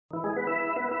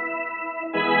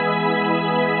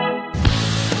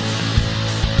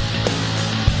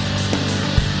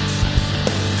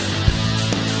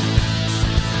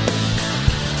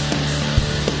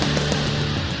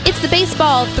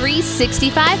Baseball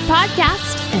 365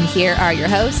 podcast, and here are your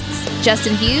hosts,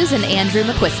 Justin Hughes and Andrew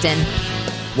McQuiston.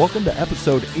 Welcome to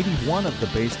episode 81 of the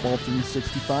Baseball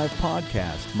 365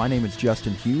 podcast. My name is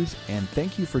Justin Hughes, and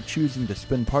thank you for choosing to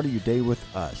spend part of your day with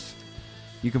us.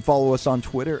 You can follow us on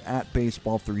Twitter at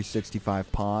Baseball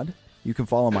 365 pod. You can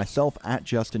follow myself at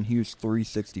Justin Hughes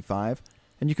 365,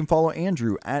 and you can follow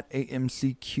Andrew at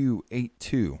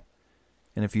AMCQ82.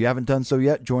 And if you haven't done so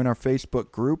yet, join our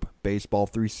Facebook group, Baseball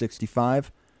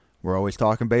 365. We're always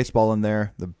talking baseball in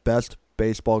there. The best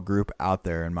baseball group out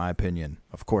there, in my opinion.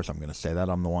 Of course, I'm going to say that.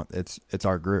 I'm the one. It's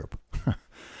our group.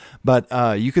 But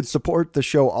you could support the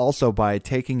show also by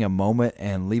taking a moment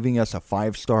and leaving us a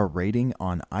 5-star rating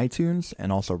on iTunes,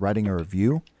 and also writing a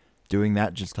review. Doing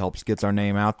that just helps get our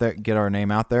name out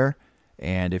there.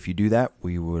 And if you do that,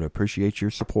 we would appreciate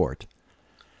your support.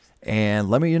 And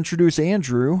let me introduce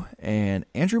Andrew. And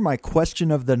Andrew, my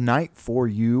question of the night for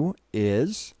you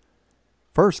is,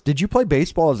 first, did you play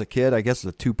baseball as a kid? I guess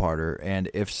it's a two-parter.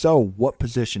 And if so, what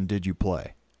position did you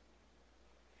play?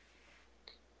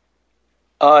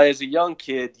 As a young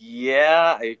kid,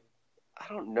 yeah. I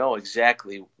don't know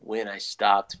exactly when I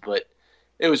stopped, but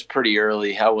it was pretty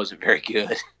early. I wasn't very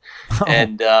good.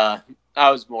 And I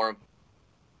was more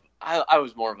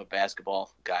of a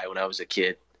basketball guy when I was a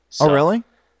kid. So, oh, really?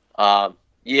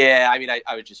 Yeah, I mean,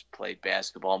 I would just play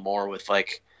basketball more with,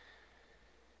 like,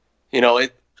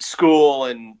 at school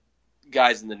and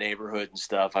guys in the neighborhood and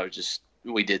stuff.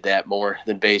 We did that more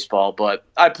than baseball, but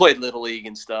I played Little League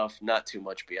and stuff, not too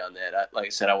much beyond that. Like I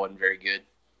said, I wasn't very good.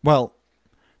 Well,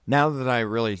 now that I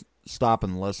really stop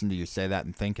and listen to you say that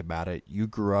and think about it, you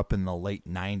grew up in the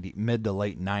mid to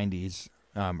late 90s,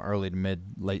 early to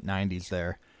late 90s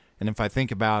there. And if I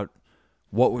think about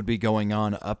what would be going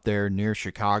on up there near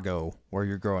Chicago where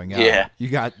you're growing up. Yeah. You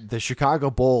got the Chicago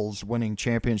Bulls winning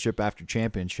championship after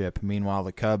championship. Meanwhile,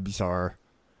 the Cubs are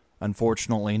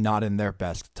unfortunately not in their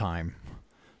best time.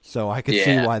 So I could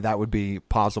see why that would be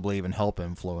possibly even help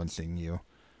influencing you.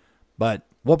 But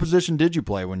what position did you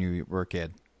play when you were a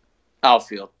kid?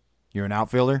 Outfield. You're an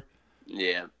outfielder?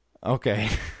 Yeah. Okay.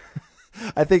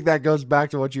 I think that goes back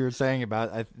to what you were saying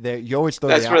about you always throw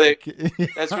that's where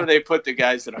they put the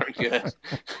guys that aren't good.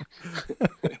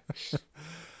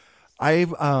 I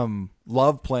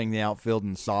love playing the outfield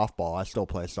in softball. I still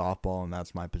play softball, and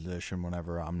that's my position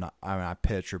whenever I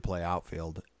pitch or play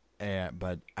outfield.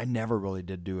 But I never really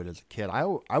did do it as a kid. I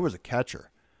was a catcher,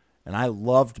 and I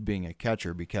loved being a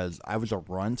catcher because I was a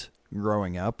runt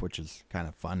growing up, which is kind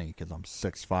of funny because I'm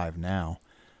 6'5" now,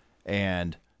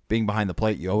 and being behind the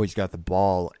plate, you always got the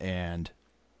ball, and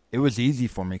it was easy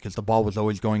for me because the ball was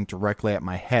always going directly at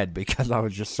my head because I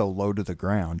was just so low to the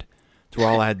ground. So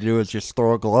all I had to do was just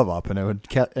throw a glove up, and it would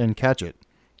catch it.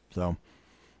 So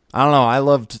I don't know. I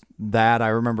loved that. I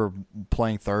remember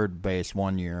playing third base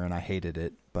one year, and I hated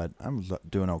it, but I was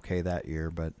doing okay that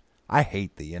year. But I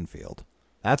hate the infield.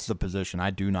 That's the position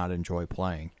I do not enjoy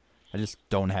playing. I just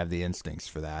don't have the instincts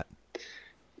for that.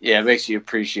 Yeah, it makes you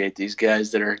appreciate these guys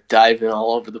that are diving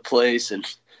all over the place and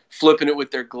flipping it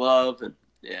with their glove. And,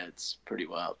 yeah, it's pretty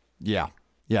wild. Yeah.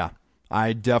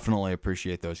 I definitely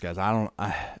appreciate those guys.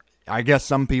 I guess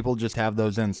some people just have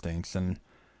those instincts, and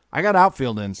I got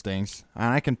outfield instincts, and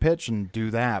I can pitch and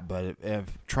do that, but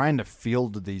if trying to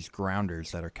field these grounders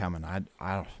that are coming,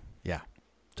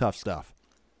 tough stuff.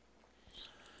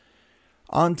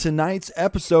 On tonight's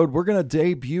episode, we're going to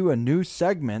debut a new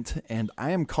segment, and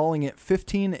I am calling it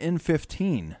 15 in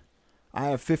 15. I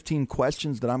have 15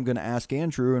 questions that I'm going to ask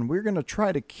Andrew, and we're going to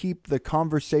try to keep the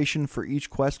conversation for each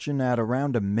question at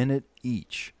around a minute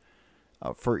each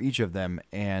for each of them.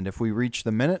 And if we reach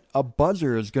the minute, a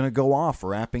buzzer is going to go off,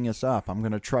 wrapping us up. I'm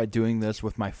going to try doing this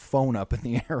with my phone up in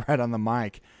the air right on the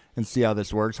mic and see how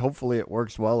this works. Hopefully it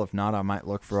works well. If not, I might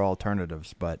look for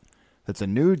alternatives, but it's a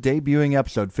new debuting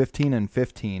episode, 15 and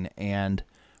 15, and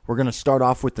we're going to start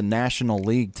off with the National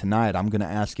League tonight. I'm going to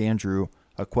ask Andrew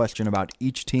a question about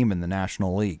each team in the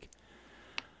National League.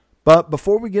 But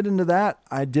before we get into that,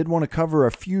 I did want to cover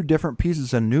a few different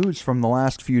pieces of news from the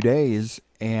last few days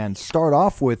and start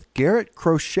off with Garrett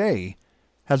Crochet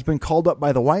has been called up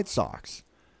by the White Sox.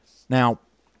 Now,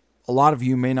 a lot of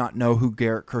you may not know who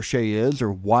Garrett Crochet is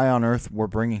or why on earth we're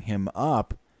bringing him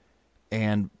up,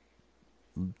 and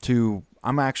we're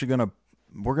going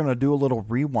to do a little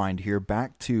rewind here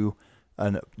back to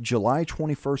a July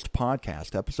 21st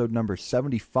podcast, episode number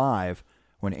 75,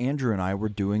 when Andrew and I were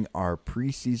doing our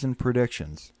preseason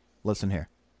predictions. Listen here.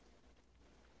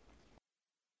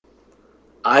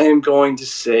 I am going to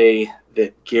say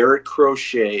that Garrett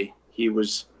Crochet, he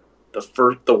was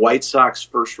the White Sox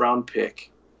first round pick,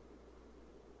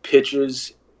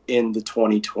 pitches in the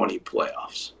 2020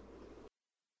 playoffs.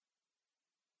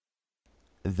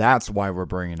 That's why we're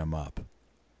bringing him up.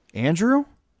 Andrew,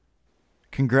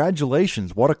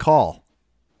 congratulations. What a call.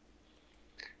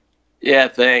 Yeah,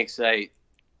 thanks. I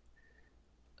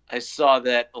saw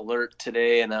that alert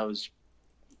today, and I was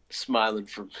smiling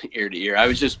from ear to ear. I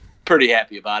was just pretty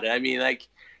happy about it. I mean, like,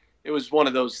 it was one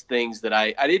of those things that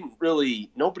I didn't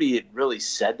really – nobody had really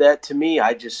said that to me.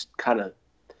 I just kind of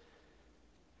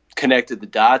connected the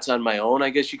dots on my own, I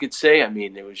guess you could say. I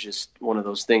mean, it was just one of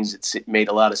those things that made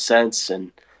a lot of sense.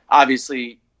 And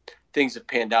obviously things have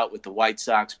panned out with the White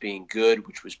Sox being good,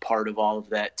 which was part of all of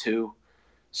that too.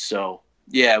 So,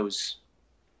 yeah, it was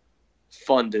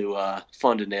fun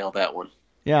to nail that one.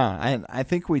 Yeah, I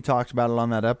think we talked about it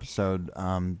on that episode.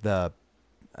 The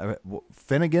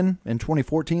Finnegan in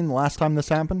 2014, the last time this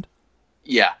happened?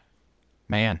 Yeah.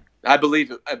 Man. I believe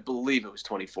it was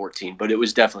 2014, but it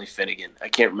was definitely Finnegan. I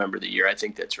can't remember the year. I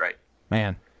think that's right.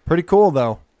 Man, pretty cool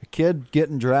though. A kid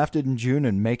getting drafted in June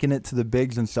and making it to the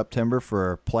bigs in September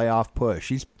for a playoff push.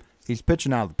 He's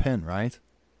pitching out of the pen, right?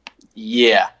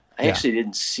 Yeah. I actually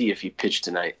didn't see if he pitched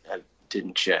tonight. I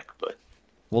didn't check, but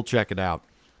we'll check it out.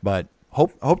 But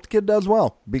hope the kid does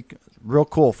well. Be real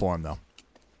cool for him though.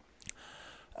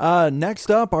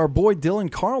 Next up, our boy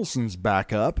Dylan Carlson's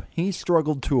back up. He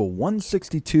struggled to a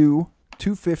 162,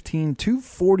 215,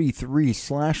 243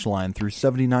 slash line through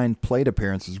 79 plate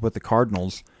appearances with the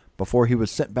Cardinals before he was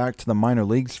sent back to the minor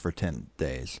leagues for 10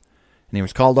 days. And he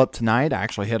was called up tonight. I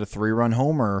actually hit a 3-run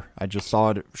homer. I just saw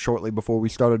it shortly before we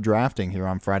started drafting here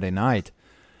on Friday night.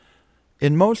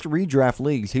 In most redraft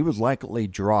leagues, he was likely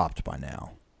dropped by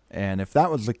now. And if that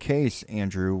was the case,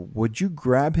 Andrew, would you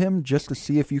grab him just to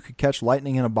see if you could catch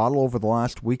lightning in a bottle over the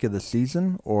last week of the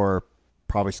season, or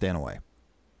probably staying away?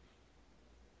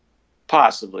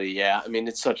 Possibly, yeah. I mean,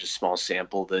 it's such a small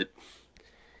sample that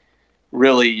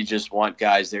really you just want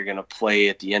guys that are going to play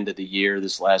at the end of the year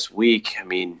this last week. I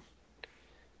mean,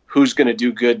 who's going to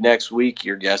do good next week?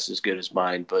 Your guess is as good as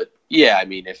mine. But, yeah, I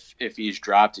mean, if he's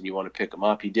dropped and you want to pick him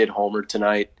up, he did homer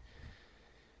tonight.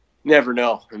 Never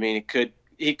know. I mean,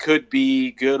 he could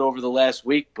be good over the last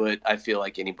week, but I feel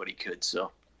like anybody could.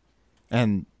 So,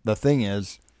 and the thing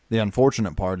is, the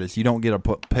unfortunate part is you don't get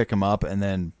to pick him up and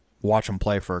then watch him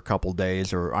play for a couple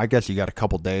days, or I guess you got a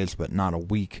couple days, but not a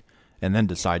week, and then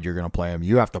decide you're going to play him.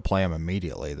 You have to play him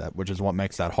immediately, which is what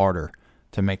makes that harder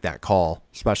to make that call,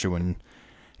 especially when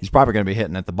he's probably going to be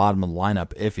hitting at the bottom of the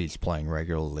lineup if he's playing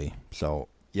regularly. So,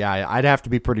 yeah, I'd have to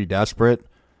be pretty desperate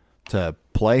to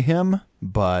play him,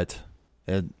 but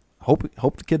Hope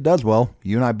the kid does well.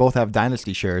 You and I both have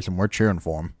dynasty shares, and we're cheering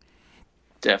for him.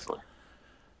 Definitely.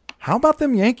 How about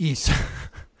them Yankees?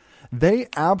 They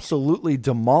absolutely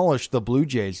demolished the Blue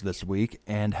Jays this week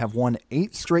and have won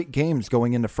 8 straight games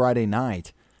going into Friday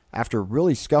night after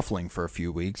really scuffling for a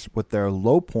few weeks, with their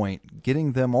low point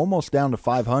getting them almost down to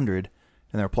 500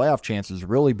 and their playoff chances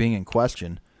really being in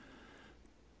question,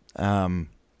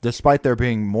 despite there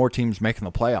being more teams making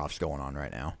the playoffs going on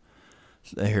right now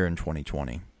here in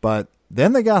 2020. But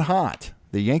then they got hot.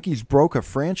 The Yankees broke a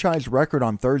franchise record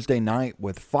on Thursday night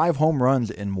with 5 home runs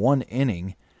in 1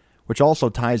 inning, which also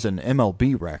ties an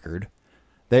MLB record.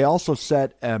 They also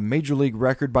set a major league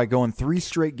record by going 3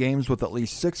 straight games with at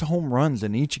least 6 home runs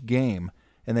in each game,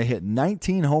 and they hit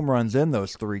 19 home runs in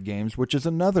those 3 games, which is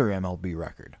another MLB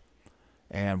record.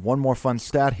 And one more fun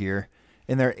stat here.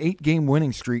 In their 8-game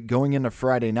winning streak going into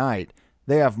Friday night,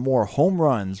 they have more home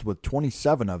runs, with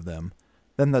 27 of them,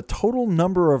 than the total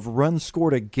number of runs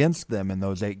scored against them in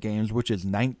those 8 games, which is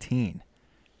 19.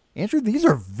 Andrew, these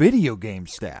are video game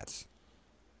stats.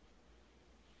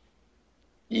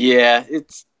 Yeah,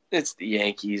 it's the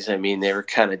Yankees. I mean, they were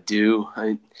kind of due.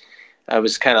 I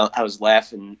was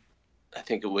laughing. I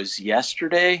think it was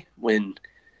yesterday when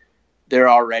they're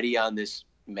already on this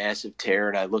massive tear,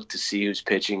 and I looked to see who's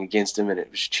pitching against him, and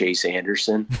it was Chase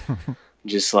Anderson.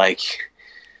 Just like.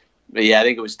 But yeah, I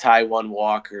think it was Taijuan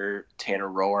Walker, Tanner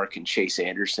Roark, and Chase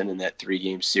Anderson in that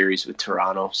 3-game series with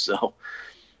Toronto. So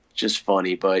just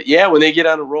funny. But yeah, when they get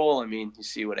on a roll, I mean, you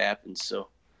see what happens. So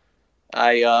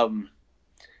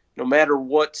no matter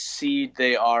what seed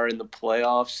they are in the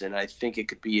playoffs, and I think it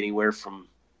could be anywhere from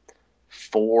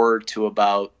 4 to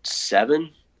about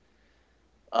 7,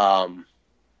 I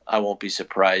won't be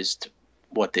surprised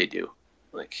what they do.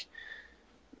 Like,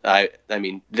 I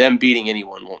mean, them beating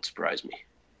anyone won't surprise me.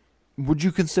 Would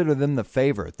you consider them the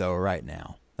favorite, though, right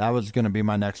now? That was going to be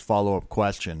my next follow-up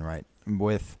question, right?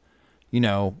 With,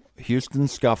 Houston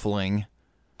scuffling,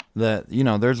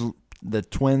 there's the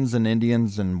Twins and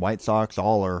Indians and White Sox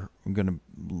all are going to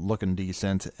looking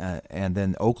decent, and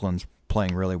then Oakland's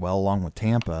playing really well along with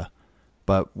Tampa.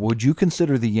 But would you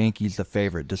consider the Yankees the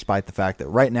favorite, despite the fact that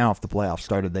right now, if the playoffs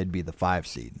started, they'd be the 5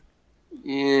 seed?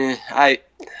 Yeah, I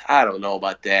don't know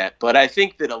about that, but I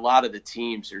think that a lot of the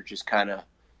teams are just kind of,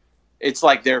 it's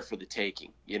like they're for the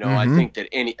taking.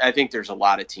 Mm-hmm. I think there's a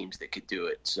lot of teams that could do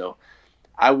it. So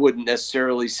I wouldn't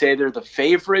necessarily say they're the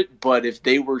favorite, but if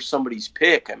they were somebody's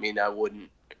pick, I mean, I wouldn't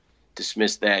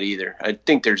dismiss that either. I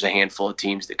think there's a handful of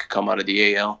teams that could come out of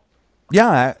the AL.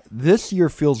 Yeah, this year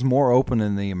feels more open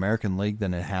in the American League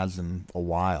than it has in a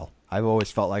while. I've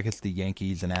always felt like it's the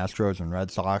Yankees and Astros and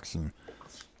Red Sox, and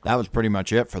that was pretty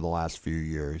much it for the last few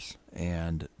years.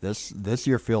 And this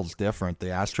year feels different. The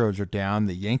Astros are down.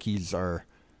 The Yankees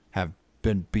have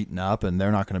been beaten up, and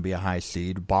they're not going to be a high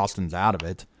seed. Boston's out of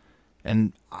it,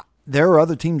 and there are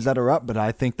other teams that are up, but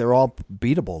I think they're all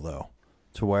beatable though.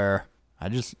 To where I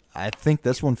think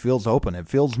this one feels open. It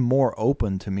feels more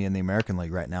open to me in the American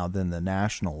League right now than the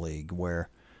National League, where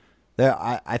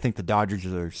I think the Dodgers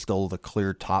are still the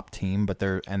clear top team, but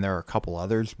there are a couple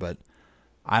others, but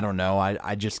I don't know.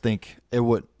 I just think it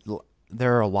would.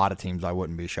 There are a lot of teams I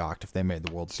wouldn't be shocked if they made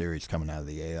the World Series coming out of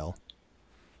the AL.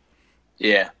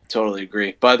 Yeah, totally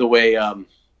agree. By the way,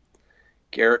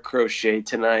 Garrett Crochet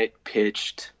tonight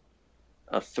pitched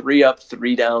a 3-up,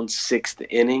 3-down, 6th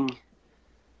inning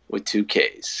with 2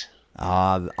 Ks.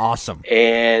 Awesome.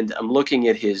 And I'm looking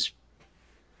at the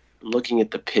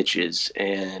pitches,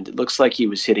 and it looks like he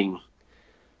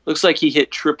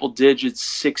hit triple digits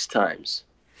 6 times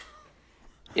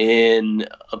in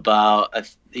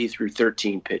he threw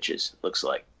 13 pitches, looks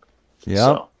like. Yeah,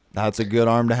 so, that's a good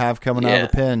arm to have coming out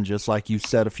of the pen, just like you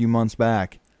said a few months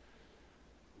back.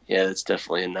 Yeah, that's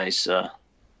definitely a nice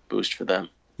boost for them.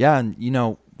 Yeah, and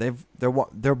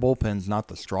their bullpen's not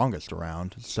the strongest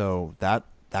around, so that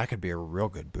could be a real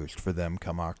good boost for them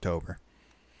come October.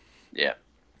 Yeah.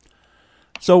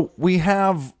 So we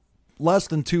have less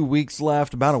than 2 weeks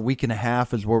left, about a week and a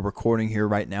half as we're recording here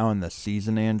right now in the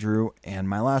season, Andrew. And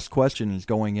my last question is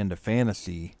going into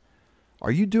fantasy.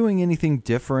 Are you doing anything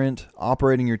different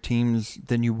operating your teams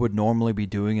than you would normally be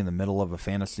doing in the middle of a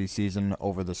fantasy season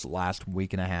over this last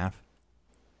week and a half?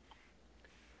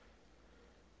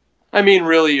 I mean,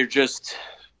 really, you're just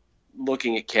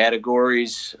looking at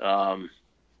categories, kind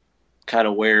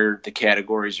of where the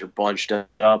categories are bunched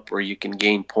up, where you can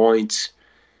gain points.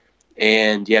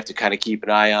 And you have to kind of keep an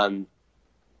eye on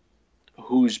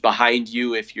who's behind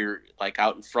you if you're like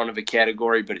out in front of a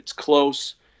category, but it's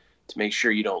close, to make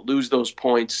sure you don't lose those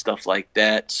points, stuff like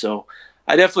that. So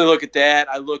I definitely look at that.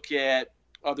 I look at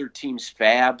other teams'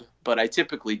 fab, but I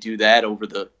typically do that over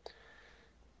the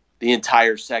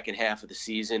entire second half of the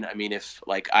season. I mean, if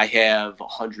like I have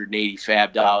 180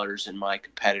 fab dollars and my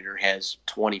competitor has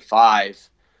 25,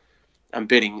 I'm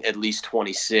bidding at least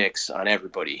 26 on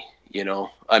everybody.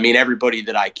 I mean, everybody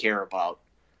that I care about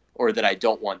or that I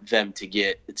don't want them to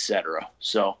get, etc.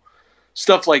 So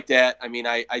stuff like that. I mean,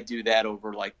 I do that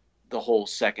over like the whole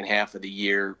second half of the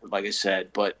year, like I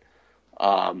said. But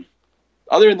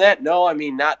other than that, no, I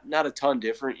mean, not a ton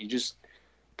different. You just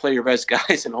play your best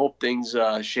guys and hope things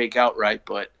shake out right.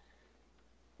 But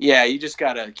yeah, you just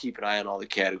got to keep an eye on all the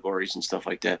categories and stuff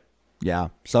like that. Yeah,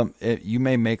 you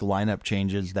may make lineup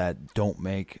changes that don't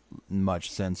make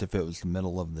much sense if it was the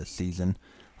middle of the season.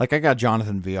 Like I got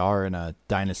Jonathan VR in a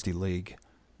dynasty league,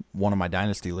 one of my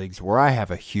dynasty leagues, where I have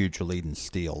a huge lead in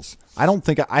steals. I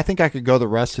think I could go the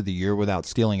rest of the year without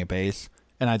stealing a base,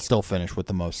 and I'd still finish with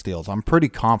the most steals. I'm pretty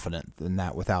confident in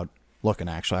that without looking.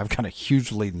 Actually, I've got a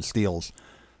huge lead in steals,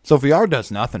 so VR does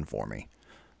nothing for me.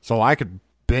 So I could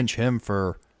bench him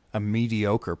for a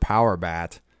mediocre power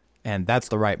bat. And that's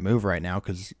the right move right now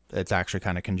because it's actually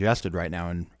kind of congested right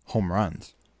now in home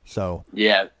runs. So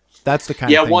yeah, that's the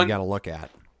kind of thing you got to look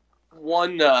at.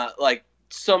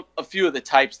 A few of the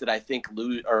types that I think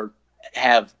lose or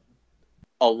have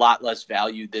a lot less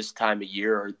value this time of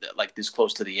year or like this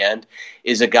close to the end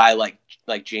is a guy like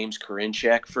James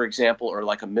Karinchak, for example, or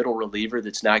like a middle reliever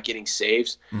that's not getting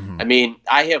saves. Mm-hmm. I mean,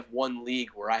 I have one league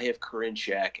where I have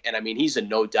Karinchak, and I mean, he's a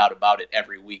no doubt about it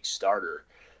every week starter.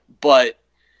 But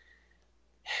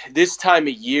this time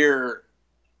of year,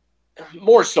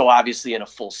 more so obviously in a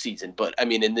full season, but I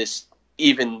mean in this,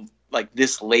 even like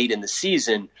this late in the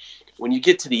season, when you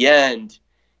get to the end,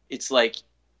 it's like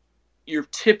you're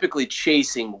typically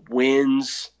chasing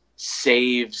wins,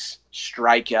 saves,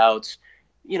 strikeouts,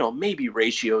 maybe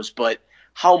ratios, but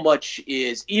how much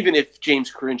is, even if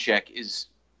James Karinchak is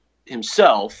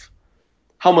himself,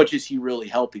 how much is he really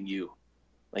helping you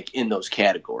like in those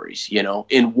categories,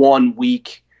 in 1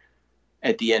 week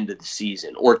at the end of the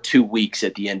season or 2 weeks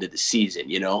at the end of the season,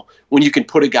 when you can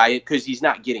put a guy in because he's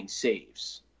not getting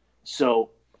saves.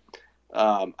 So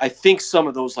I think some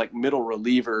of those like middle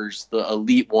relievers, the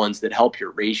elite ones that help your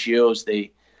ratios,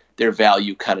 they their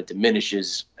value kind of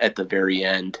diminishes at the very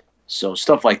end. So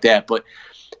stuff like that. But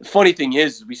the funny thing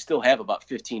is, we still have about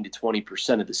 15 to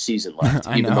 20% of the season left,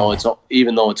 even though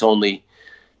it's only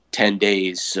 10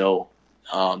 days. So,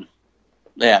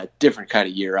 different kind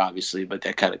of year, obviously, but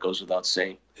that kind of goes without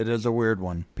saying. It is a weird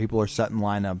one. People are setting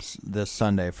lineups this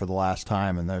Sunday for the last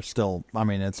time, and they're still,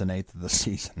 it's an eighth of the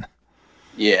season.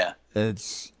 Yeah.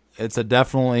 It's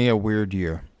definitely a weird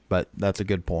year, but that's a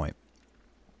good point.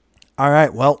 All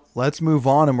right, well, let's move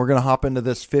on, and we're going to hop into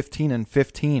this 15 and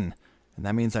 15. And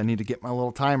that means I need to get my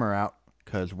little timer out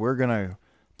because we're going to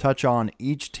touch on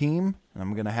each team, and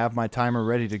I'm going to have my timer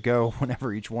ready to go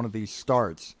whenever each one of these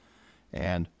starts.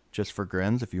 And just for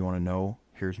grins, if you want to know,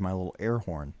 here's my little air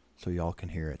horn so y'all can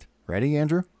hear it. Ready,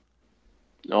 Andrew?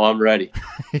 No, I'm ready.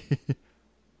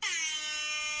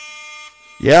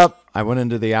 Yep. I went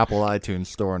into the Apple iTunes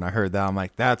store and I heard that. I'm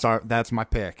like, that's my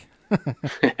pick.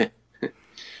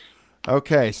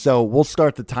 Okay, so we'll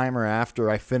start the timer after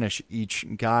I finish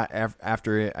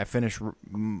after I finish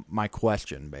my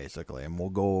question, basically, and we'll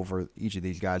go over each of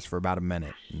these guys for about a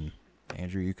minute. And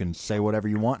Andrew, you can say whatever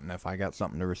you want, and if I got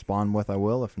something to respond with, I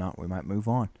will. If not, we might move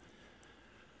on.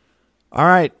 All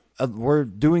right, we're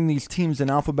doing these teams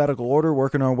in alphabetical order,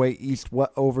 working our way east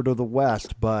over to the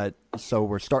west. But so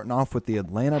we're starting off with the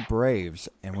Atlanta Braves,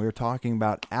 and we're talking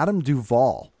about Adam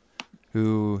Duvall,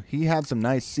 who he had some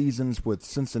nice seasons with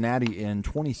Cincinnati in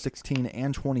 2016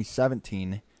 and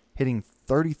 2017, hitting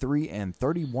 33 and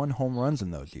 31 home runs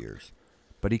in those years.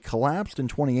 But he collapsed in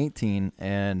 2018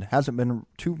 and hasn't been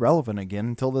too relevant again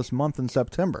until this month in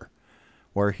September,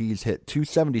 where he's hit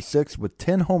 276 with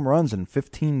 10 home runs in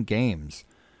 15 games.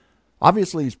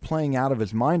 Obviously, he's playing out of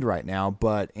his mind right now,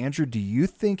 but Andrew, do you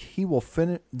think he will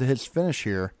his finish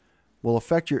here will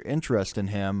affect your interest in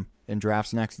him in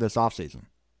drafts this offseason?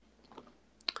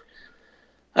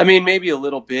 Maybe a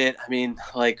little bit.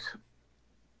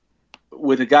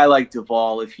 With a guy like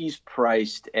Duvall, if he's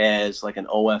priced as like an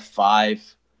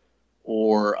OF5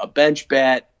 or a bench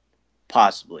bat,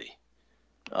 possibly.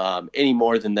 Any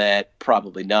more than that,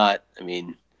 probably not. I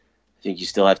think you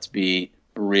still have to be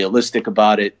realistic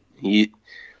about it.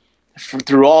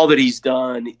 Through all that he's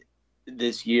done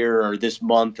this year or this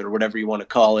month or whatever you want to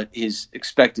call it, his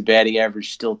expected batting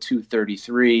average still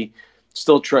 233.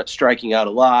 Still striking out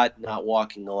a lot, not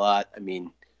walking a lot.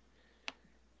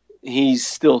 He's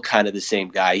still kind of the same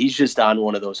guy. He's just on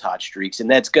one of those hot streaks, and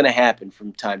that's going to happen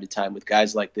from time to time with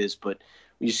guys like this, but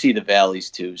you see the valleys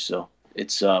too. So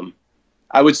it's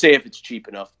I would say if it's cheap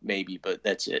enough, maybe, but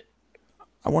that's it.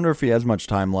 I wonder if he has much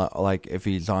time left, like if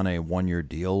he's on a one-year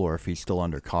deal or if he's still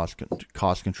under cost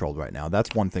controlled right now.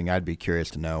 That's one thing I'd be curious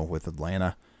to know with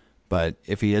Atlanta. But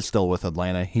if he is still with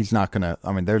Atlanta, he's not going to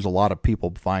 – there's a lot of people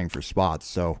vying for spots,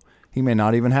 so he may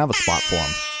not even have a spot for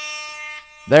him.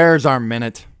 There's our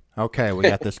minute. Okay, we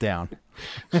got this down.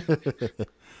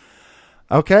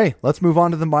 Okay, let's move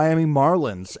on to the Miami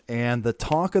Marlins. And the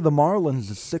talk of the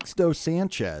Marlins is Sixto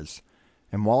Sanchez.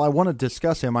 And while I want to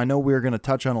discuss him, I know we're going to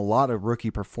touch on a lot of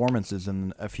rookie performances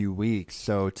in a few weeks.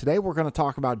 So today we're going to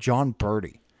talk about Jon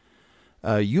Berti.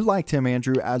 You liked him,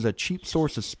 Andrew, as a cheap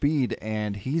source of speed,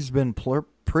 and he's been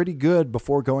pretty good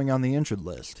before going on the injured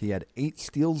list. He had 8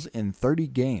 steals in 30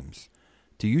 games.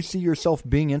 Do you see yourself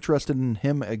being interested in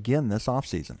him again this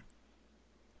offseason?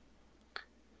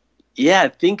 Yeah, I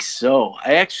think so.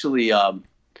 I actually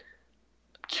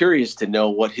curious to know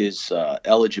what his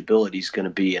eligibility is going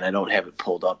to be, and I don't have it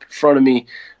pulled up in front of me.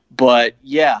 But,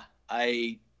 yeah,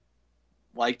 I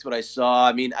liked what I saw.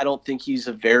 I don't think he's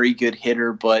a very good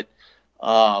hitter, but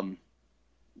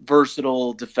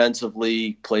versatile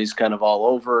defensively, plays kind of all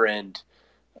over, and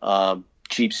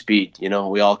cheap speed.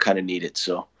 We all kind of need it.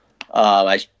 So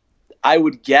I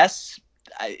would guess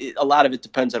a lot of it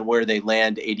depends on where they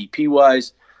land ADP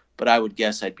wise, but I would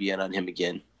guess I'd be in on him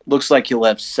again. Looks like he'll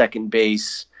have second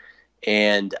base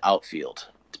and outfield,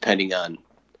 depending on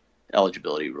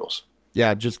eligibility rules.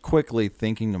 Yeah, just quickly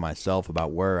thinking to myself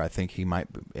about where I think he might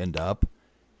end up.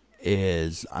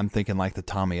 I'm thinking like the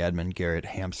Tommy Edman, Garrett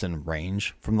Hampson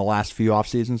range from the last few off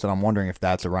seasons, and I'm wondering if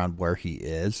that's around where he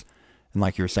is. And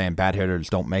like you were saying, bad hitters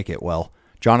don't make it. Well,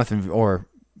 Jonathan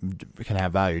can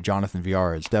have value. Jonathan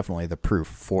Villar is definitely the proof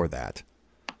for that.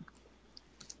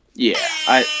 Yeah,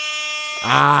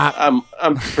 I'm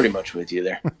pretty much with you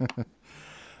there.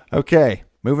 Okay,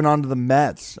 moving on to the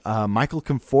Mets. Michael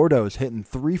Conforto is hitting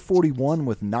 .341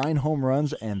 with 9 home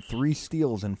runs and 3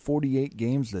 steals in 48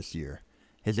 games this year.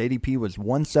 His ADP was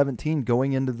 117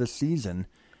 going into the season.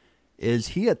 Is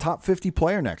he a top 50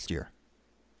 player next year?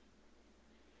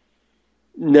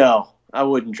 No, I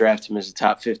wouldn't draft him as a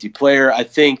top 50 player. I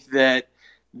think that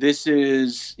this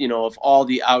is, if all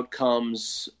the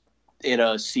outcomes in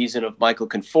a season of Michael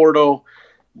Conforto,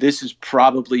 this is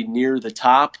probably near the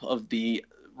top of the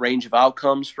range of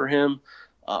outcomes for him.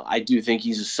 I do think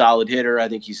he's a solid hitter. I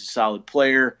think he's a solid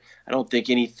player. I don't think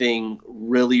anything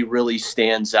really, really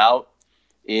stands out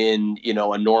in,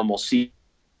 a normal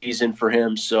season for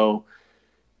him. So,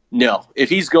 no, if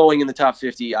he's going in the top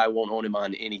 50, I won't own him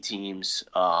on any teams.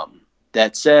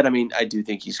 That said, I do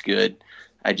think he's good.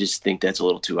 I just think that's a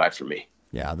little too high for me.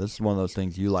 Yeah, this is one of those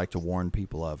things you like to warn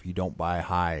people of. You don't buy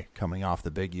high coming off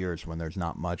the big years when there's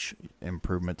not much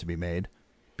improvement to be made,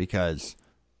 because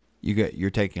you're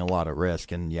taking a lot of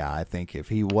risk. And yeah, I think if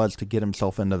he was to get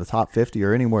himself into the top 50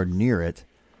 or anywhere near it,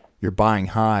 you're buying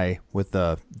high with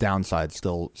the downside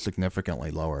still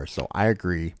significantly lower. So I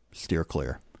agree, steer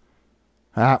clear.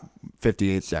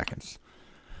 58 seconds.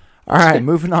 All right,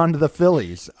 moving on to the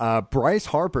Phillies. Bryce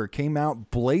Harper came out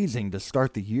blazing to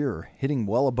start the year, hitting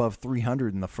well above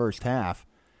 300 in the first half.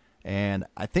 And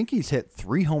I think he's hit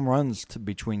 3 home runs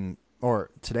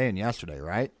today and yesterday,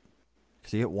 right?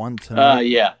 Because he hit 1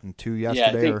 tonight and 2 yesterday.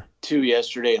 Yeah, I think 2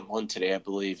 yesterday and 1 today, I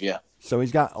believe, yeah. So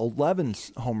he's got 11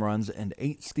 home runs and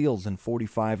 8 steals in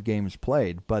 45 games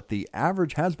played, but the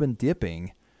average has been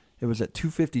dipping. It was at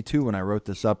 252 when I wrote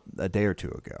this up a day or two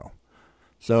ago.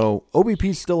 So OBP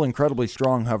is still incredibly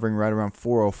strong, hovering right around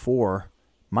 404.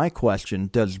 My question,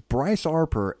 does Bryce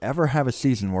Harper ever have a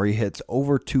season where he hits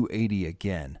over 280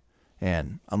 again?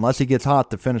 And unless he gets hot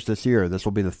to finish this year, this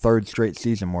will be the 3rd straight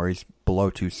season where he's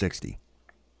below 260.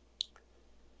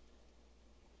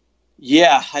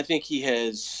 Yeah, I think he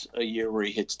has a year where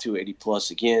he hits 280 plus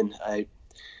again.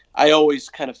 I always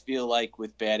kind of feel like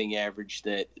with batting average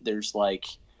that there's like,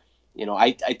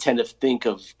 I tend to think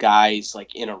of guys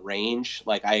like in a range.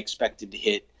 Like I expected to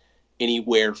hit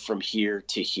anywhere from here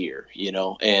to here,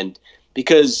 and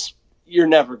because you're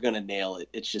never going to nail it.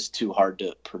 It's just too hard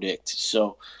to predict.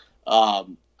 So,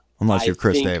 unless you're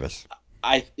Chris Davis.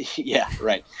 Yeah,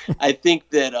 right. I think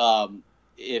that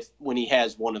when he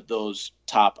has one of those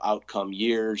top outcome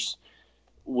years,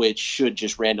 which should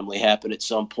just randomly happen at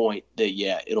some point,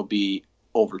 that it'll be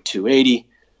over 280.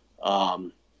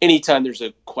 Anytime there's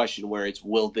a question where it's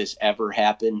will this ever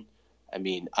happen,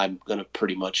 I'm going to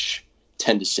pretty much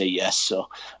tend to say yes. So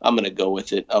I'm going to go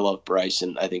with it. I love Bryce,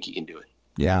 and I think he can do it.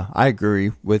 Yeah, I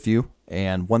agree with you.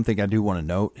 And one thing I do want to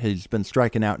note, he's been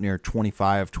striking out near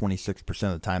 26%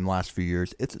 of the time the last few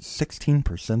years. It's at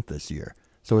 16% this year.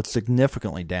 So it's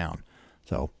significantly down.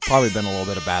 So probably been a little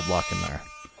bit of bad luck in there.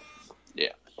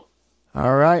 Yeah.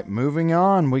 All right, moving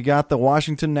on. We got the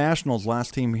Washington Nationals,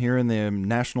 last team here in the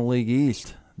National League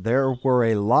East. There were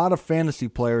a lot of fantasy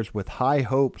players with high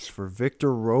hopes for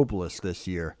Victor Robles this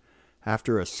year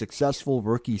after a successful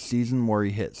rookie season where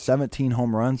he hit 17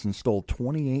 home runs and stole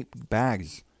 28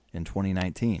 bags in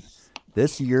 2019.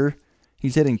 This year,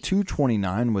 he's hitting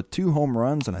 .229 with 2 home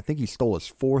runs, and I think he stole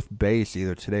his 4th base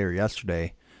either today or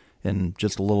yesterday in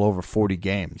just a little over 40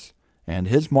 games. And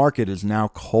his market is now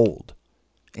cold.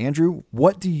 Andrew,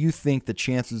 what do you think the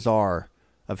chances are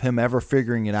of him ever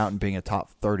figuring it out and being a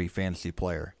top 30 fantasy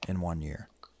player in 1 year?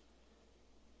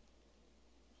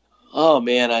 Oh,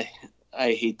 man,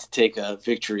 I hate to take a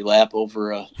victory lap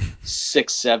over a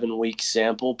 6-7 week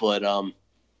sample, but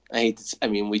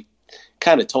we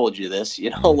kind of told you this,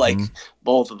 like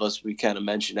both of us, we kind of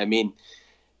mentioned.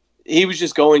 He was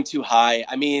just going too high.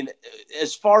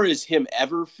 As far as him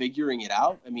ever figuring it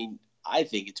out, I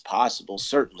think it's possible,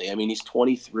 certainly. He's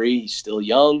 23, he's still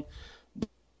young,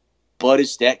 but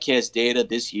his StatCast data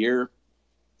this year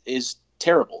is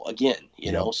terrible again,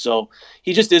 so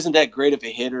he just isn't that great of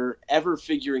a hitter. Ever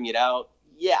figuring it out?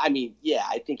 Yeah,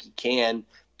 I think he can.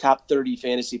 Top 30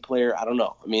 fantasy player, I don't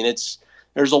know.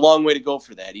 There's a long way to go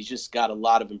for that. He's just got a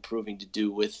lot of improving to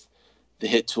do with the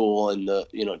hit tool and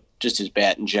just his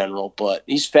bat in general, but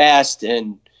he's fast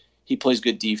and he plays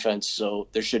good defense, so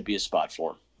there should be a spot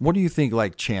for him. What do you think,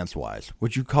 like, chance-wise?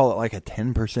 Would you call it like a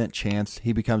 10% chance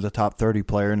he becomes a top 30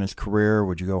 player in his career?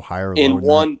 Would you go higher or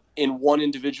lower in one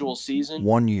individual season?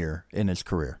 1 year in his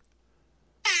career.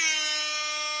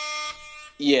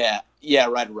 Yeah,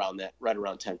 right around that. Right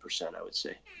around 10%, I would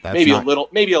say. Maybe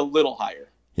a little higher.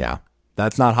 Yeah.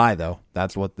 That's not high, though.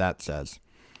 That's what that says.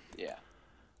 Yeah.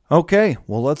 Okay,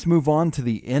 well, let's move on to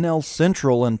the NL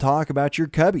Central and talk about your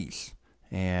Cubbies.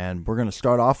 And we're going to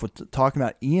start off with talking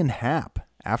about Ian Happ.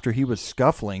 After he was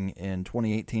scuffling in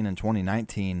 2018 and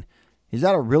 2019, he's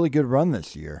had a really good run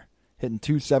this year, hitting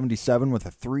 .277 with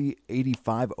a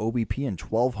 .385 OBP and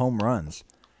 12 home runs.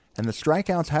 And the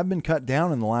strikeouts have been cut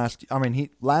down in the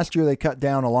last year they cut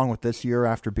down along with this year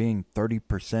after being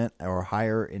 30% or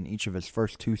higher in each of his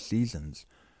first 2 seasons.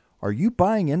 Are you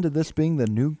buying into this being the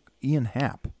new Ian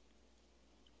Happ?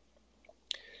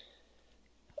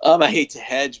 I hate to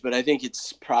hedge, but I think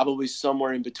it's probably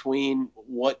somewhere in between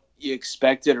what you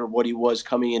expected or what he was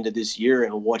coming into this year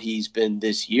and what he's been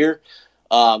this year.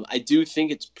 I do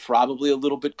think it's probably a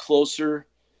little bit closer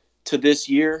to this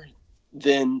year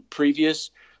than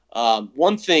previous.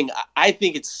 One thing, I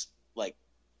think it's like,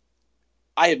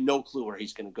 I have no clue where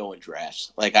he's going to go in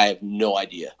drafts. Like, I have no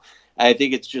idea. I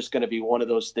think it's just going to be one of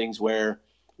those things where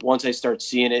once I start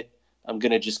seeing it, I'm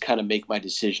going to just kind of make my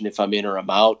decision if I'm in or I'm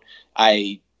out.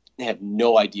 I have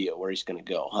no idea where he's going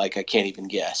to go. Like, I can't even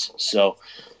guess. So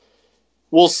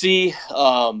we'll see.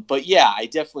 But yeah, I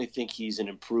definitely think he's an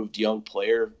improved young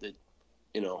player that,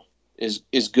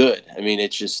 is good. I mean,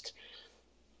 it's just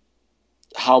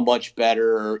how much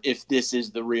better, if this is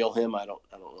the real him. I don't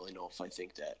really know if I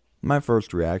think that. My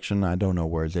first reaction, I don't know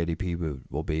where his ADP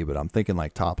will be, but I'm thinking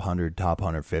like top 100, top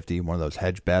 150, one of those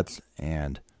hedge bets.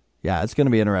 And yeah, it's going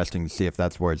to be interesting to see if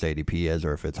that's where his ADP is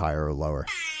or if it's higher or lower.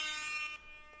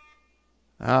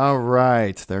 All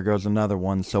right, there goes another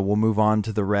one. So we'll move on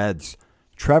to the Reds.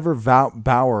 Trevor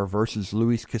Bauer versus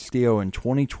Luis Castillo in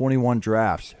 2021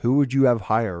 drafts. Who would you have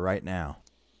higher right now?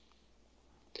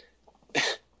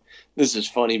 This is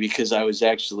funny because I was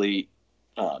actually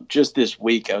just this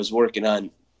week, I was working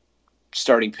on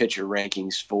starting pitcher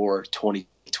rankings for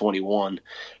 2021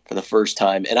 for the first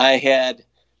time. And I had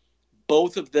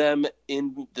both of them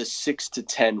in the 6 to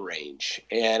 10 range.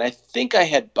 And I think I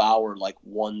had Bauer like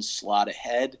one slot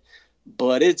ahead,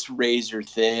 but it's razor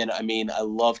thin. I mean, I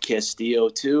love Castillo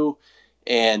too.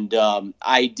 And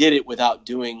I did it without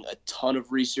doing a ton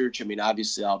of research. I mean,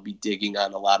 obviously I'll be digging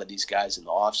on a lot of these guys in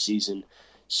the off season.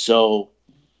 So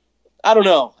I don't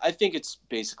know. I think it's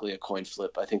basically a coin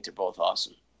flip. I think they're both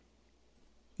awesome.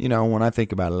 When I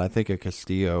think about it, I think of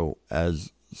Castillo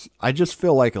as, I just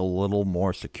feel like a little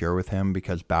more secure with him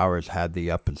because Bauer's had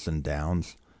the ups and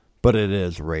downs, but it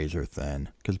is razor thin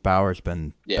because Bauer's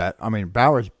been,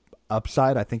 Bauer's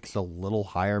upside I think is a little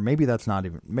higher. Maybe that's not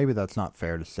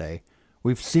fair to say.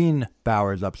 We've seen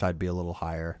Bauer's upside be a little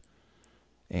higher,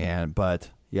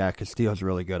 but yeah, Castillo's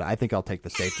really good. I think I'll take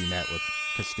the safety net with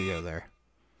Castillo there.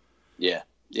 Yeah,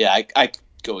 I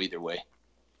go either way.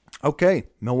 Okay,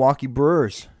 Milwaukee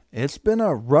Brewers. It's been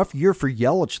a rough year for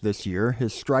Yelich this year.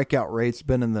 His strikeout rate's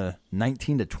been in the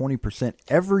 19 to 20%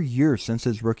 every year since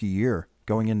his rookie year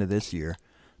going into this year.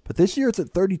 But this year it's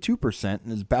at 32%, and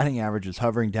his batting average is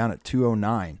hovering down at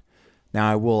 209.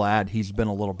 Now, I will add he's been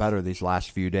a little better these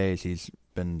last few days. He's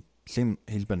been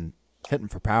hitting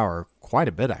for power quite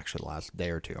a bit, actually, the last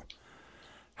day or two.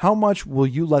 How much will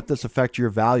you let this affect your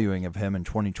valuing of him in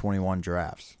 2021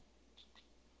 drafts?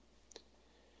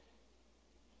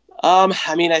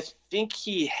 I mean, I think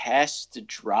he has to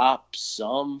drop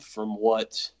some from where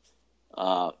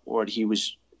he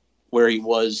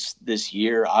was this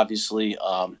year. Obviously,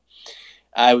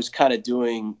 I was kind of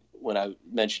doing, when I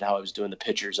mentioned how I was doing the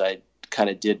pitchers, I kind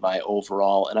of did my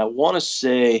overall, and I want to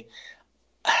say,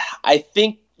 I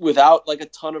think without like a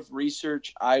ton of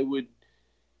research, I would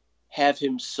have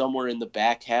him somewhere in the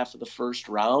back half of the first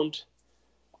round.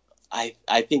 I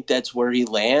think that's where he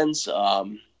lands.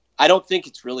 I don't think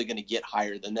it's really going to get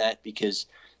higher than that because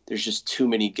there's just too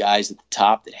many guys at the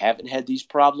top that haven't had these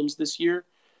problems this year.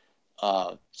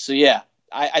 So yeah,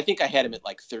 I think I had him at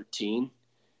like 13,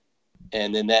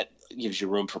 and then that gives you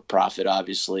room for profit,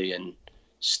 obviously, and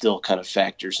still kind of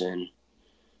factors in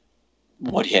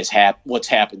what's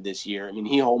happened this year. I mean,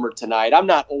 he homered tonight. I'm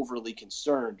not overly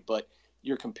concerned, but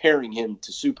you're comparing him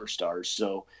to superstars,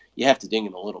 so you have to ding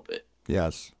him a little bit.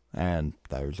 Yes, and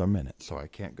there's a minute, so I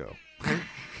can't go.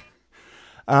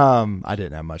 I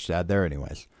didn't have much to add there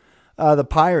anyways. The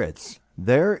Pirates,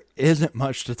 there isn't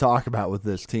much to talk about with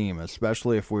this team,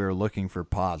 especially if we are looking for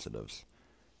positives.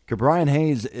 Ke'Bryan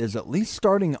Hayes is at least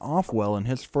starting off well in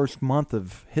his first month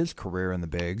of his career in the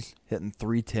bigs, hitting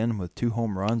 .310 with 2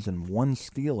 home runs and 1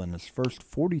 steal in his first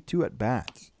 42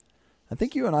 at-bats. I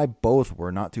think you and I both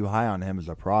were not too high on him as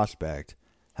a prospect.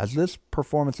 Has this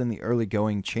performance in the early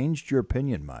going changed your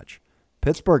opinion much?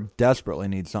 Pittsburgh desperately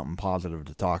needs something positive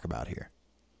to talk about here.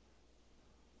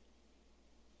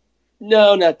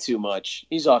 No, not too much.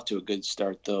 He's off to a good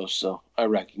start, though, so I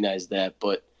recognize that.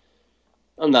 But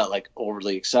I'm not, like,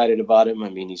 overly excited about him. I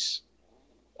mean, he's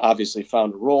obviously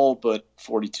found a role, but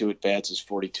 42 at-bats is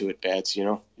 42 at-bats,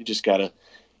 You just got to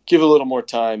give a little more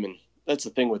time. And that's the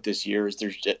thing with this year is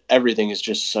everything is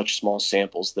just such small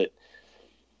samples that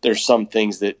there's some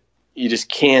things that you just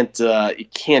can't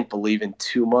believe in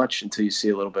too much until you see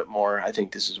a little bit more. I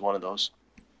think this is one of those.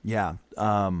 Yeah.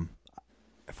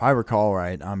 If I recall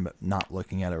right, I'm not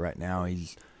looking at it right now.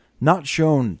 He's not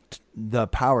shown the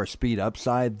power speed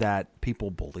upside that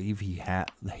people believe he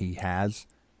has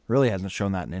Really hasn't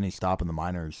shown that in any stop in the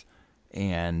minors.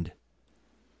 And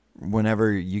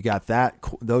whenever you got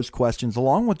those questions,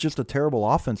 along with just a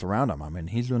terrible offense around him, I mean,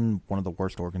 he's in one of the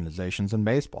worst organizations in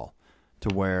baseball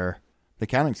to where the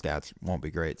counting stats won't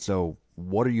be great. So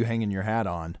what are you hanging your hat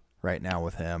on right now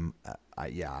with him?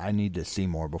 I need to see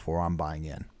more before I'm buying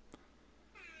in.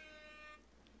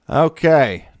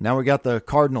 Okay, now we got the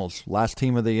Cardinals, last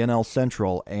team of the NL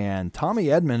Central, and Tommy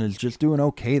Edman is just doing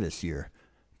okay this year,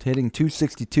 hitting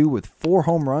 .262 with 4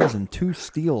 home runs and 2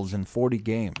 steals in 40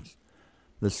 games.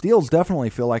 The steals definitely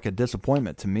feel like a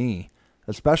disappointment to me,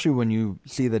 especially when you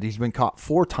see that he's been caught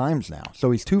 4 times now,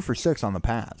 so he's 2 for 6 on the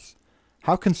pass.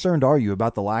 How concerned are you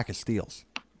about the lack of steals?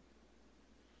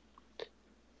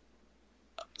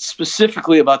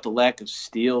 Specifically about the lack of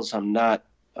steals, I'm not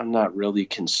really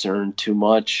concerned too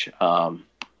much.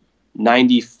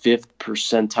 95th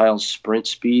percentile sprint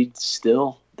speed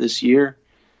still this year.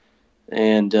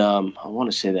 And I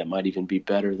want to say that might even be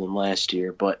better than last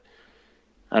year, but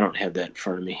I don't have that in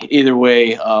front of me. Either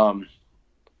way,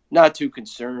 not too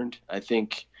concerned. I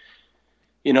think,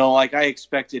 like I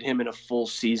expected him in a full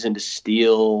season to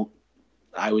steal,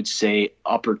 I would say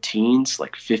upper teens,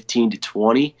 like 15 to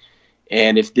 20.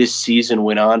 And if this season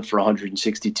went on for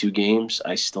 162 games,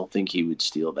 I still think he would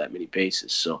steal that many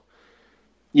bases. So,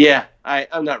 yeah,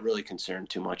 I'm not really concerned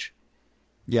too much.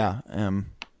 Yeah,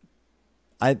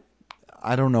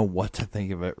 I don't know what to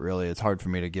think of it, really. It's hard for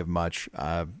me to give much.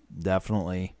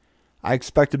 Definitely, I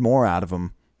expected more out of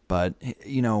him. But,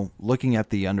 looking at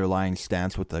the underlying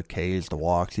stats with the Ks, the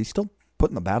walks, he's still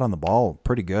putting the bat on the ball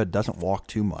pretty good. Doesn't walk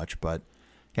too much. But,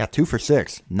 yeah, 2 for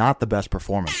 6. Not the best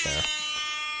performance there.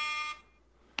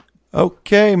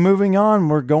 Okay, moving on.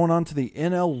 We're going on to the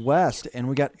NL West, and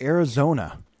we got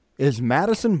Arizona. Is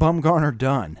Madison Bumgarner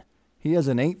done? He has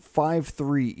an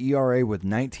 8.53 ERA with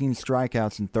 19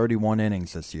 strikeouts in 31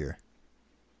 innings this year.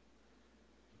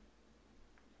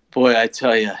 Boy, I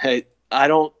tell you, hey, I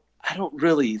don't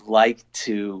really like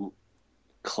to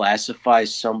classify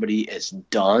somebody as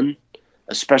done,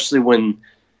 especially when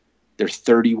they're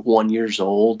 31 years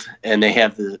old and they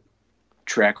have the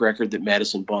track record that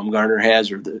Madison Bumgarner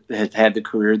has, or has had the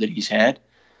career that he's had.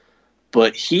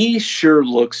 But he sure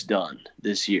looks done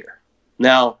this year.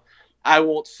 Now, I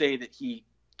won't say that he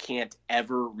can't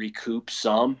ever recoup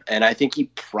some, and I think he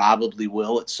probably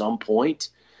will at some point.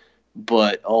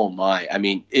 But, oh my, I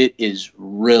mean, it is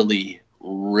really,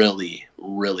 really,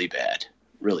 really bad.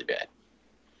 Really bad.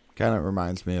 Kind of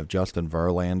reminds me of Justin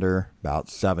Verlander about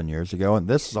 7 years ago, and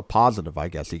this is a positive, I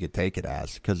guess you could take it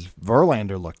as, because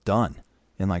Verlander looked done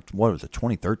in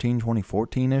 2013,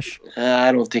 2014-ish?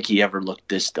 I don't think he ever looked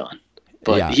this done.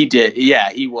 But yeah. He did.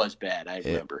 Yeah, he was bad. I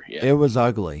remember. Yeah. It was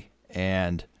ugly.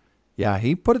 And, yeah,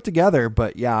 he put it together.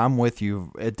 But, yeah, I'm with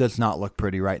you. It does not look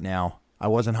pretty right now. I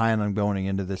wasn't high on him going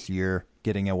into this year,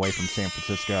 getting away from San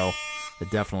Francisco.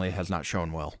 It definitely has not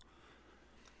shown well.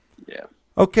 Yeah.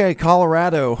 Okay,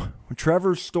 Colorado.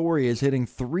 Trevor Story is hitting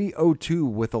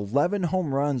 .302 with 11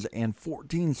 home runs and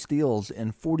 14 steals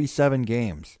in 47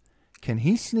 games. Can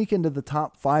he sneak into the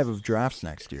top 5 of drafts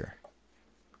next year?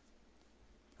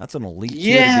 That's an elite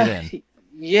tier to get in.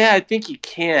 Yeah, I think he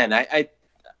can. I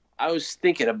was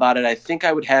thinking about it. I think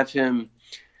I would have him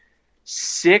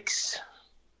 6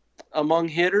 among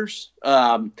hitters.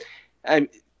 Acuna,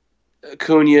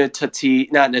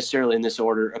 Tatis, not necessarily in this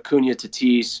order. Acuna,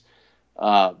 Tatis,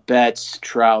 Betts,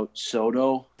 Trout,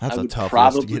 Soto. That's a tough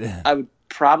list to get in. I would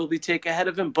probably take ahead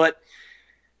of him, but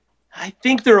I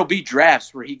think there will be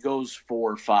drafts where he goes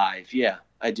 4 or 5. Yeah,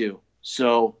 I do.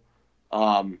 So,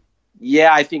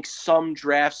 I think some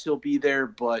drafts he'll be there,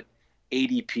 but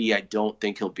ADP, I don't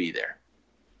think he'll be there.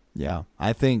 Yeah,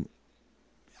 I think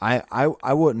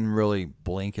I wouldn't really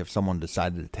blink if someone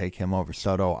decided to take him over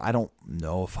Soto. I don't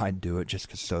know if I'd do it just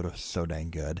because Soto's so dang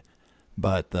good.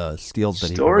 But the steals that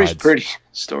he provides...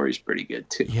 Story's pretty good,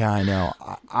 too. Yeah, I know.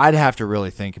 I'd have to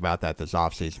really think about that this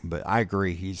offseason, but I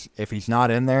agree. If he's not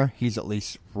in there, he's at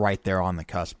least right there on the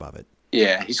cusp of it.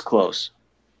 Yeah, he's close.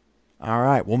 All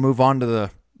right, we'll move on to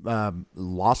the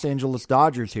Los Angeles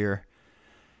Dodgers here.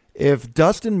 If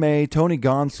Dustin May, Tony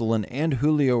Gonsolin, and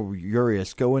Julio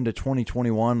Urias go into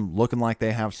 2021 looking like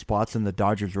they have spots in the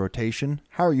Dodgers rotation,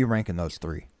 how are you ranking those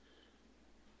 3?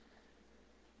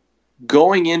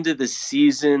 Going into the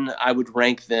season, I would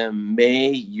rank them May,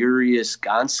 Urias,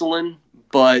 Gonsolin,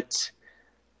 but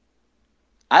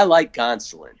I like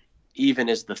Gonsolin, even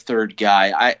as the third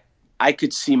guy. I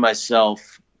could see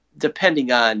myself,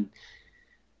 depending on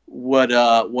what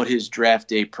his draft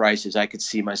day price is, I could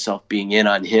see myself being in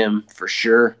on him for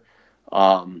sure.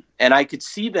 And I could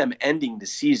see them ending the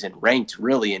season ranked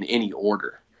really in any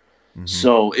order.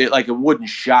 So it wouldn't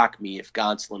shock me if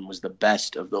Gonsolin was the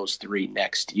best of those three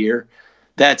next year.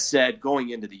 That said, going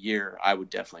into the year, I would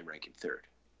definitely rank him third.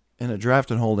 In a draft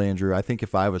and hold, Andrew, I think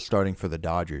if I was starting for the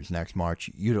Dodgers next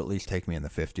March, you'd at least take me in the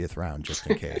 50th round just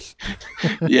in case.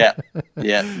 Yeah,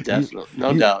 definitely.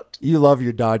 No doubt. You love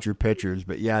your Dodger pitchers,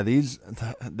 but yeah,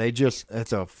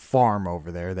 it's a farm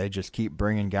over there. They just keep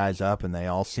bringing guys up, and they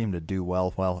all seem to do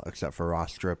well, except for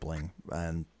Ross Stripling.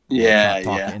 And let's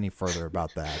not talk any further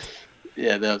about that.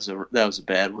 Yeah, that was a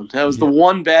bad one. That was the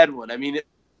one bad one. I mean,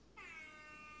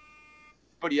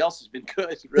 everybody else has been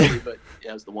good, really, but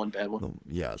yeah, it was the one bad one.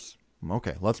 Yes.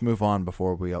 Okay, let's move on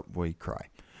before we cry.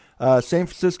 San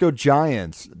Francisco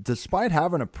Giants, despite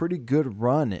having a pretty good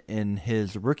run in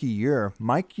his rookie year,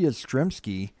 Mike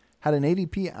Yastrzemski had an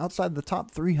ADP outside the top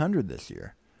 300 this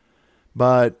year.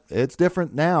 But it's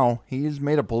different now. He's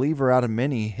made a believer out of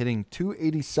many, hitting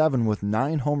 .287 with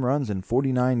 9 home runs in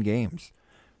 49 games.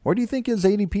 Where do you think his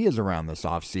ADP is around this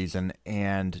offseason,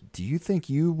 and do you think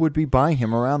you would be buying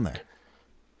him around there?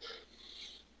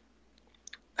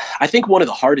 I think one of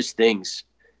the hardest things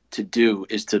to do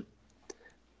is to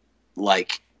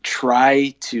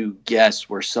try to guess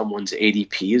where someone's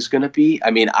ADP is going to be.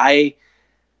 I mean,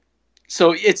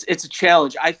 so it's a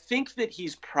challenge. I think that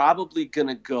he's probably going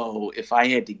to go, if I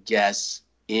had to guess,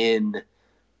 in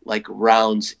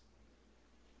rounds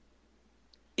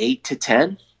 8 to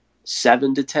 10,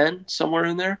 7 to 10, somewhere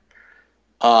in there,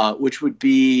 which would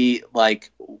be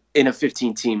in a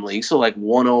 15-team league. So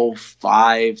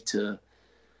 105 to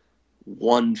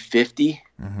 150,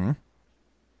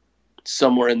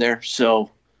 somewhere in there.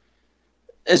 So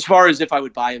as far as if I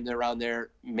would buy him there around there,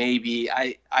 maybe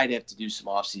I'd have to do some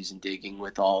offseason digging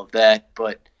with all of that.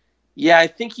 But yeah, I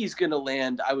think he's going to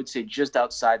land, I would say, just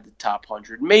outside the top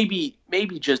 100, maybe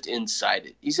just inside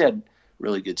it. He's had a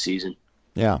really good season.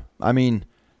 Yeah, I mean,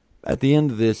 at the end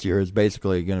of this year, it's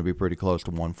basically going to be pretty close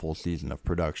to one full season of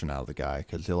production out of the guy,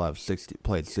 because he'll have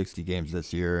played 60 games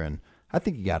this year, and I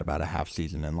think he got about a half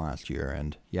season in last year.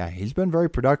 And yeah, he's been very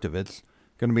productive. It's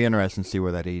going to be interesting to see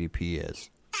where that ADP is.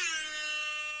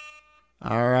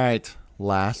 All right,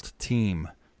 last team,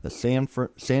 the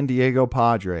San Diego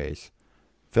Padres.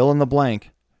 Fill in the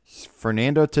blank.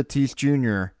 Fernando Tatis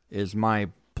Jr. is my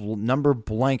number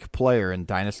blank player in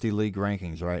Dynasty League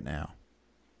rankings right now.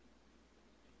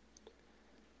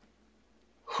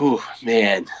 Whew,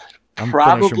 man. I'm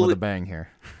finishing with a bang here.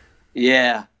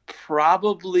 Yeah,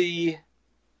 probably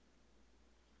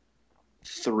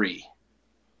 3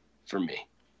 for me.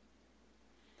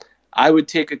 I would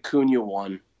take Acuna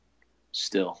 1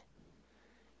 still.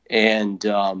 And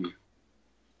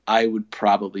I would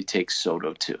probably take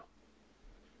Soto 2.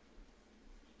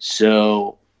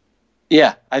 So,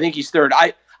 yeah, I think he's third.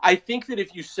 I think that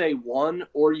if you say 1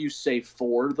 or you say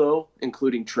 4, though,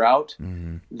 including Trout,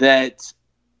 that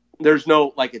there's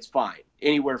no, it's fine.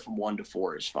 Anywhere from 1 to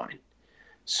 4 is fine.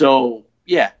 So,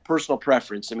 yeah, personal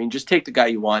preference. I mean, just take the guy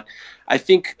you want. I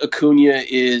think Acuna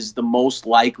is the most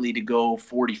likely to go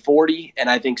 40-40, and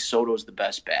I think Soto's the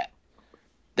best bat.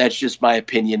 That's just my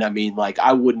opinion. I mean,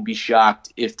 I wouldn't be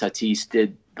shocked if Tatis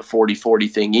did the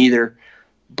 40-40 thing either.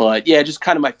 But, yeah, just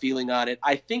kind of my feeling on it.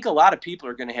 I think a lot of people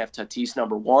are going to have Tatis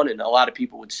number 1, and a lot of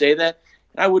people would say that.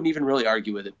 And I wouldn't even really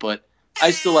argue with it. But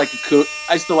I still like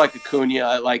Acuna.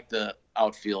 I like the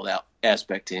outfield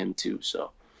aspect to him, too.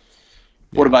 So,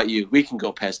 what about you? We can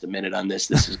go past a minute on this.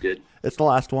 This is good. It's the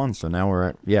last one, so now we're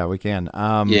at – yeah, we can.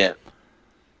 Yeah.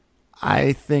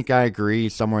 I think I agree,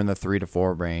 somewhere in the 3 to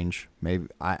 4 range. Maybe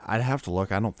I'd have to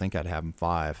look. I don't think I'd have him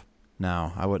 5.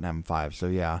 No, I wouldn't have him 5. So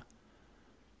yeah,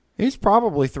 he's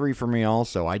probably 3 for me.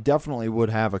 Also, I definitely would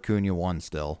have Acuna 1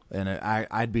 still, and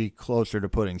I'd be closer to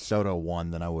putting Soto 1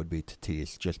 than I would be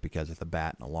Tatis, just because of the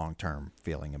bat and the long term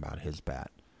feeling about his bat.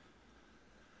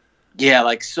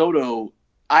 Yeah, Soto.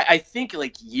 I think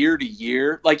year to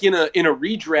year, in a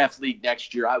redraft league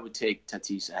next year, I would take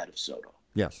Tatis ahead of Soto.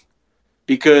 Yes.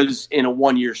 Because in a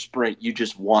 1-year sprint, you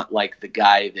just want the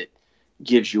guy that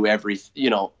gives you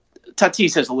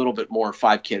Tatis has a little bit more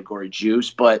 5-category juice,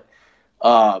 but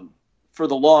for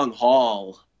the long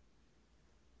haul,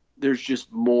 there's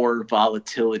just more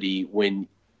volatility when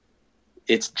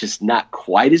it's just not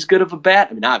quite as good of a bat.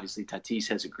 I mean, obviously Tatis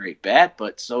has a great bat,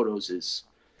 but Soto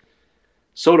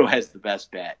has the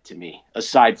best bat to me,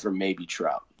 aside from maybe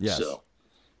Trout. Yes. So,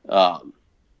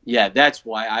 yeah, that's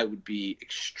why I would be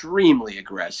extremely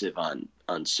aggressive on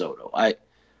Soto. I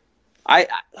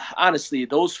honestly,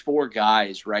 those 4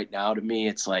 guys right now, to me,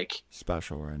 it's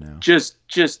special right now. Just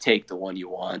take the one you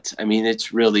want. I mean,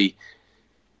 it's really,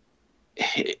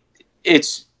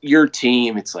 it's your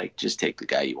team. It's just take the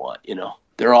guy you want.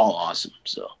 They're all awesome.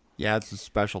 So Yeah, it's a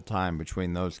special time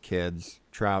between those kids,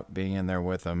 Trout being in there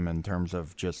with them in terms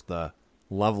of just the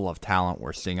level of talent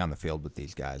we're seeing on the field with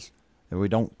these guys. And we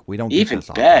don't even get this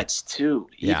Betts too.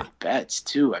 Yeah. Even Betts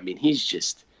too. I mean, he's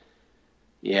just,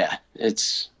 yeah,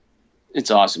 it's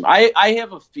awesome. I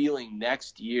have a feeling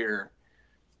next year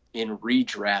in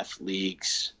redraft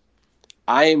leagues,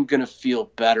 I am going to feel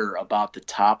better about the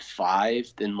top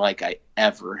 5 than like I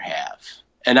ever have.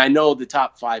 And I know the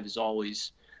top 5 is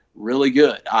always really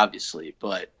good, obviously,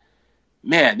 but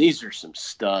man, these are some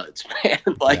studs, man.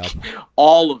 Like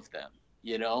all of them,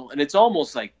 you know, and it's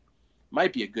almost like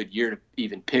might be a good year to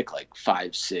even pick like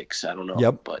 5, 6. I don't know.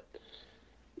 Yep. But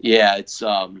yeah, it's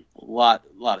a lot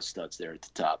of studs there at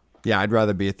the top. Yeah, I'd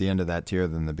rather be at the end of that tier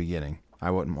than the beginning. I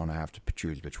wouldn't want to have to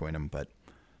choose between them, but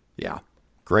yeah,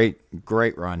 great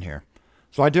run here.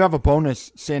 So I do have a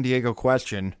bonus San Diego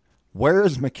question. Where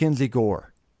is Mackenzie Gore?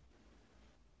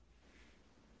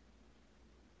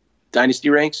 Dynasty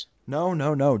ranks?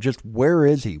 No. Just where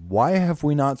is he? Why have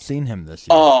we not seen him this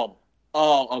year?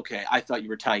 Oh, okay. I thought you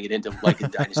were tying it into like the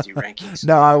Dynasty rankings.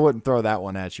 No, I wouldn't throw that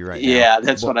one at you right now. Yeah,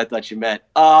 that's what I thought you meant.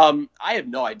 I have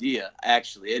no idea,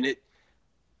 actually. And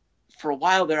for a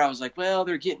while there, I was like, well,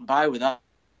 they're getting by without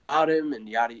him and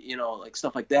yada, you know, like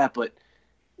stuff like that. But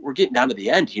we're getting down to the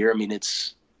end here. I mean,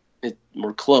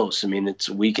 we're close. I mean, it's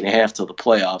a week and a half till the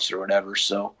playoffs or whatever.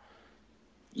 So,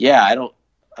 yeah, I don't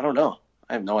know.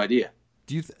 I have no idea.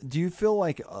 Do you feel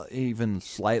like even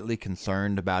slightly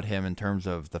concerned about him in terms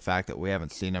of the fact that we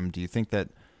haven't seen him? Do you think that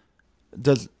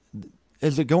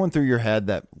is it going through your head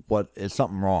that what is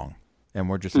something wrong and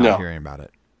we're just not hearing about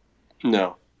it?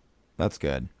 No. That's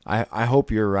good. I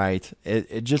hope you're right.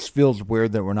 It just feels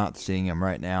weird that we're not seeing him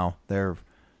right now. They're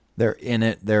in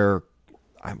it.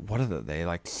 What are they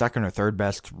like second or third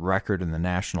best record in the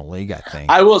National League, I think.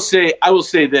 I will say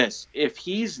this. If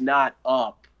he's not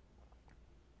up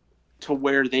to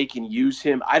where they can use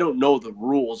him, I don't know the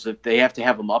rules if they have to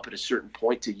have him up at a certain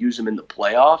point to use him in the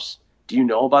playoffs. Do you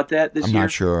know about that this year? I'm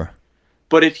not sure.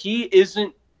 But if he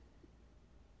isn't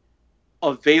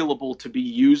available to be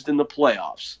used in the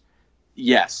playoffs,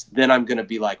 yes, then I'm going to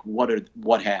be like,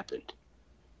 what happened?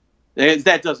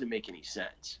 That doesn't make any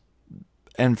sense.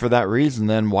 And for that reason,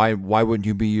 then why wouldn't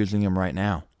you be using him right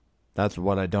now? That's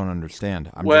what I don't understand.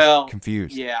 I'm just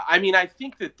confused. Yeah, I mean, I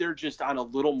think that they're just on a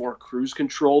little more cruise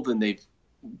control than they've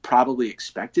probably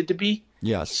expected to be.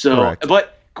 Yes, so, correct.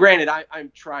 But granted,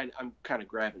 I'm kind of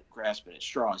grasping at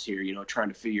straws here, you know, trying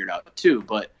to figure it out too.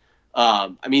 But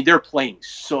I mean, they're playing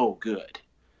so good.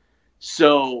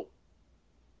 So,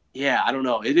 yeah, I don't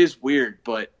know. It is weird,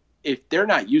 but if they're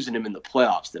not using him in the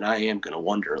playoffs, then I am going to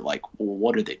wonder, like, well,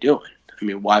 what are they doing? I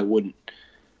mean, why wouldn't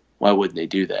they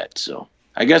do that? So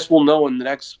I guess we'll know in the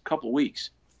next couple of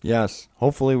weeks. Yes.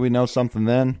 Hopefully we know something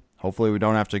then. Hopefully we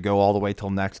don't have to go all the way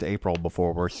till next April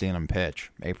before we're seeing him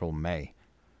pitch, April, May.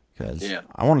 Because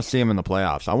I want to see him in the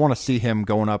playoffs. I want to see him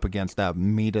going up against that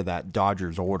meat of that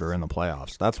Dodgers order in the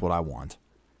playoffs. That's what I want.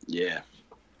 Yeah.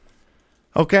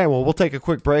 Okay, well, we'll take a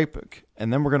quick break,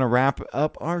 and then we're going to wrap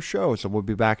up our show, so we'll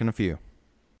be back in a few.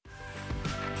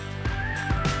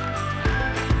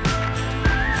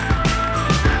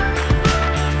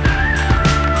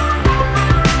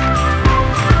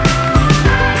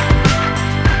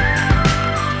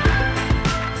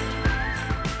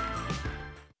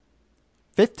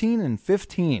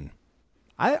 $15-15.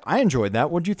 I enjoyed that.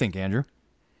 What'd you think, Andrew?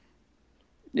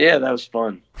 Yeah, that was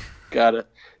fun.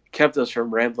 Kept us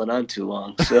from rambling on too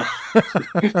long. So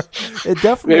it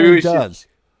definitely does.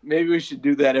 Maybe we should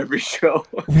do that every show.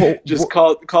 Just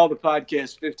call the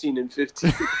podcast 15 and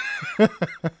 15.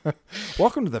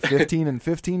 Welcome to the 15 and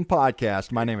 15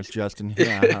 podcast. My name is Justin.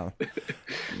 Yeah.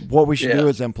 What we should do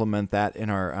is implement that in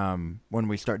our when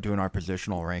we start doing our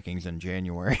positional rankings in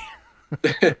January.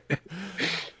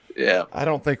 Yeah. I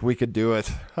don't think we could do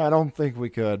it. I don't think we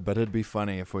could, but it'd be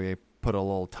funny if we put a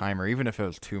little timer, even if it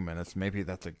was 2 minutes. Maybe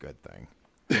that's a good thing.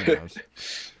 Who knows?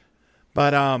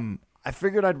 But I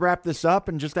figured I'd wrap this up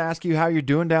and just ask you how you're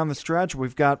doing down the stretch.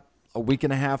 We've got a week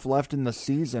and a half left in the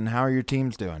season. How are your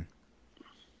teams doing?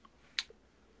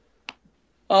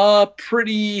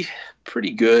 Pretty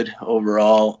good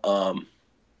overall.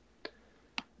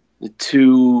 The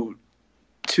two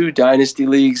dynasty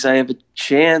leagues, I have a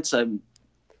chance. I'm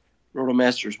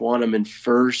Rotomasters 1. I'm in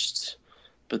first,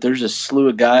 but there's a slew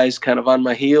of guys kind of on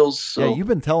my heels. So. Yeah, you've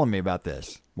been telling me about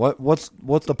this. What's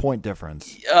the point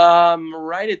difference?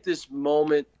 Right at this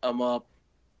moment, I'm up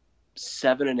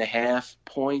 7.5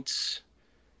 points,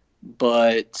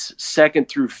 but second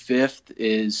through fifth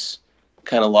is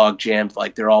kind of log jammed.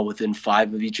 Like they're all within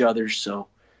 5 of each other, so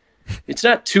it's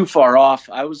not too far off.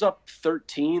 I was up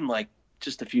 13 like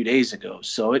just a few days ago.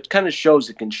 So it kind of shows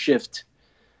it can shift.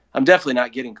 I'm definitely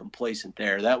not getting complacent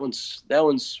there. That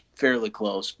one's fairly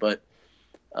close, but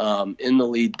in the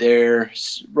lead there,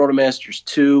 Rotomasters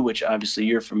 2, which obviously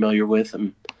you're familiar with.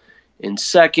 I'm in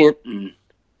second and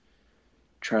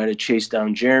trying to chase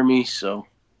down Jeremy, so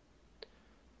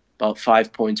about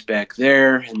 5 points back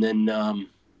there. And then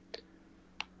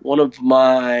one of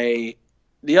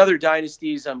the other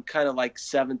dynasties, I'm kind of like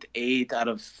 7th, 8th out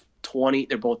of 20.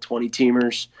 They're both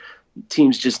 20-teamers.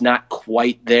 Team's just not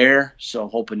quite there, so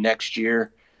hoping next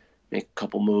year make a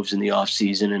couple moves in the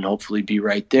offseason and hopefully be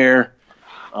right there.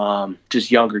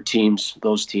 Just younger teams,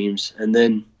 those teams. And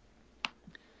then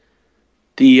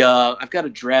I've got a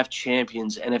Draft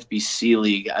Champions NFBC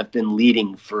League. I've been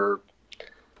leading for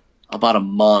about a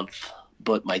month,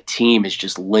 but my team is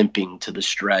just limping to the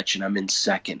stretch, and I'm in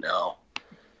second now.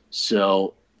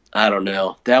 So I don't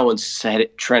know. That one's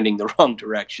trending the wrong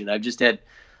direction. I've just had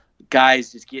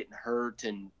guys just getting hurt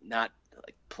and not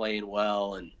like playing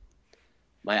well, and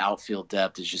my outfield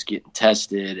depth is just getting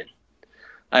tested, and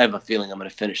I have a feeling I'm going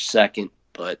to finish second.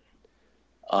 But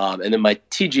and then my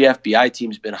TGFBI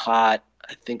team's been hot.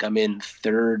 I think I'm in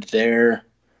third there,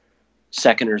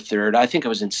 second or third. I think I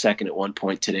was in second at one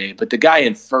point today, but the guy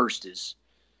in first is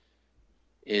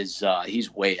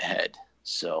he's way ahead.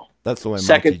 So that's the way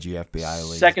my TGFBI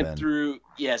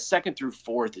league second through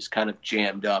fourth is kind of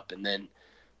jammed up, and then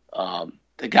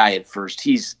the guy in first,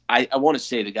 I want to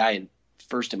say the guy in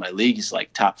first in my league is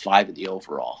like top 5 in the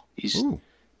overall. He's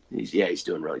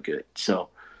doing really good. So,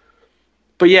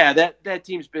 but yeah, that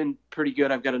team's been pretty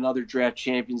good. I've got another Draft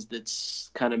Champions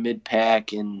that's kind of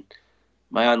mid-pack, and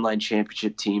my online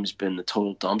championship team's been the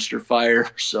total dumpster fire.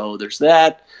 So there's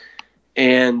that.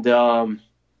 And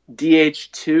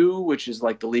DH2, which is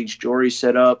like the leagues Jory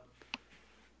set up,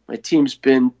 my team's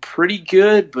been pretty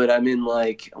good, but I'm in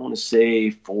like, I want to say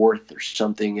fourth or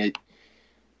something.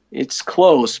 It's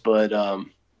close, but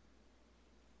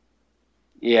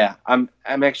yeah, I'm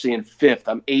actually in fifth.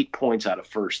 I'm 8 points out of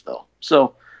first though.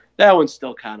 So that one's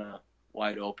still kind of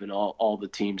wide open. All the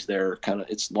teams there kind of,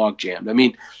 it's log jammed. I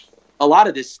mean, a lot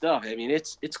of this stuff, I mean,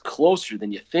 it's closer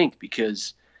than you think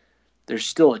because there's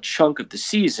still a chunk of the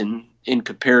season in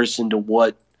comparison to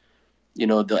what,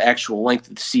 the actual length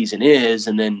of the season is.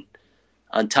 And then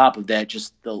on top of that,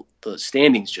 just the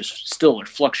standings just still are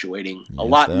fluctuating a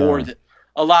lot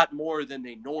more than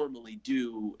they normally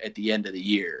do at the end of the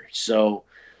year. So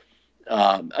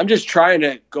I'm just trying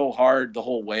to go hard the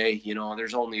whole way.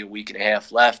 There's only a week and a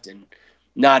half left, and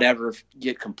not ever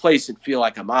get complacent, feel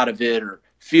like I'm out of it, or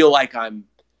feel like I'm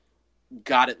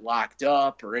got it locked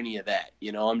up or any of that.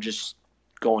 I'm just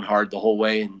going hard the whole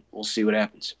way, and we'll see what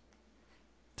happens.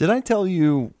 Did I tell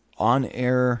you on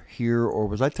air here, or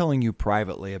was I telling you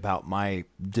privately about my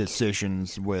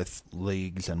decisions with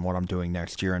leagues and what I'm doing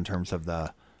next year in terms of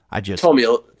the told me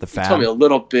a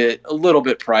little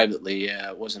bit privately. Yeah,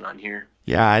 it wasn't on here.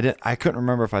 Yeah, I couldn't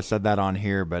remember if I said that on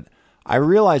here, but I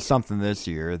realized something this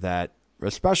year that,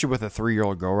 especially with a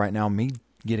 3-year-old girl right now, me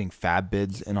getting fab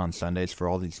bids in on Sundays for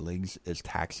all these leagues is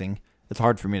taxing. It's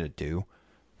hard for me to do.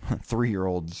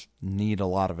 3-year-olds need a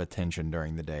lot of attention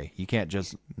during the day. You can't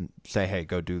just say, hey,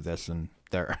 go do this and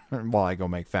there while I go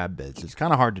make fab bids. It's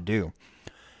kind of hard to do.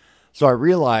 So I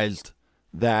realized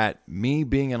that me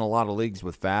being in a lot of leagues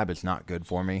with fab is not good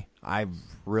for me. I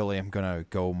really am going to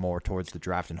go more towards the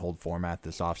draft and hold format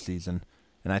this offseason.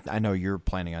 And I know you're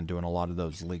planning on doing a lot of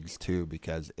those leagues too,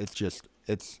 because it's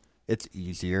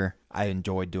easier. I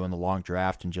enjoy doing the long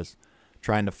draft and just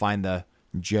trying to find the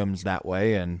gems that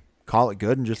way and call it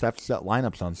good and just have to set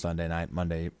lineups on Sunday night,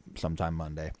 sometime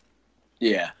Monday.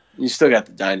 Yeah. You still got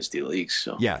the dynasty leagues.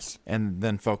 So yes. And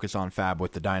then focus on fab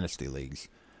with the dynasty leagues.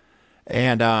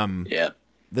 And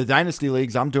the dynasty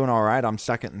leagues, I'm doing all right. I'm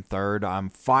second and third. I'm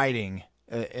fighting.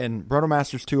 In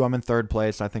Rotomasters 2, I'm in third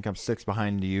place. I think I'm 6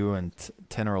 behind you and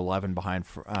 10 or 11 behind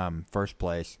first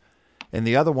place. And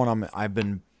the other one, I've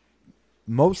been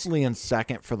mostly in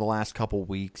second for the last couple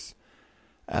weeks.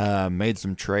 Made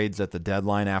some trades at the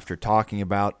deadline after talking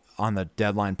about on the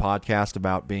Deadline podcast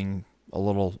about being a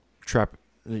little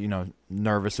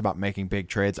nervous about making big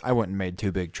trades. I went and made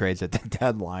 2 big trades at the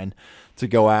deadline to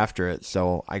go after it.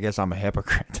 So I guess I'm a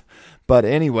hypocrite. But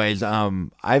anyways,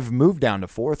 I've moved down to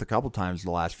fourth a couple times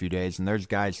the last few days, and there's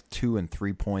guys 2 and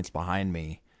 3 points behind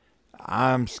me.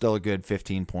 I'm still a good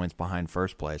 15 points behind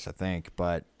first place, I think,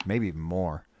 but maybe even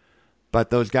more. But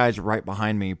those guys right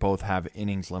behind me both have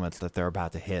innings limits that they're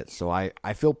about to hit. So I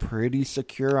feel pretty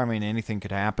secure. I mean, anything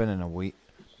could happen in a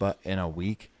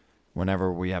week,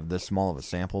 whenever we have this small of a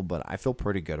sample. But I feel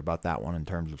pretty good about that one in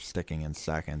terms of sticking in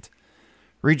second.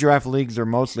 Redraft leagues are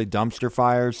mostly dumpster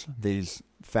fires. These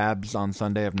Fabs on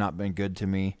Sunday have not been good to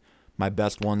me. My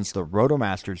best one's the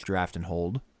Rotomasters draft and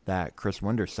hold that Chris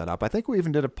Winder set up. I think we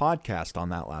even did a podcast on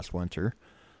that last winter.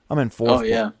 I'm in fourth. Oh,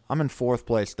 yeah. I'm in fourth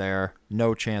place there.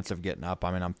 No chance of getting up.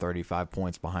 I mean, I'm 35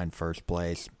 points behind first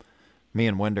place. Me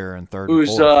and Winder in third.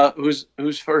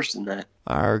 Who's first in that?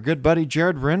 Our good buddy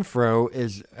Jared Renfro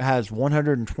has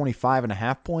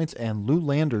 125.5 points, and Lou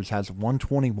Landers has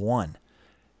 121.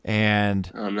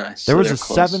 And nice. There so was a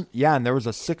close. and there was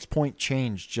a 6-point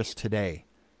change just today.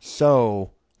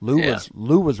 So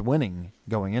Lou was winning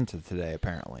going into today,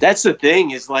 apparently. That's the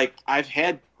thing is, like, I've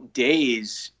had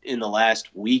days in the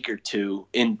last week or two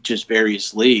in just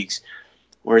various leagues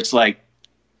where it's like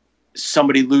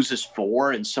somebody loses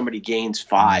 4 and somebody gains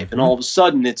 5, Mm-hmm. and all of a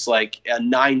sudden it's like a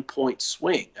 9-point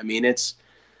swing. I mean, it's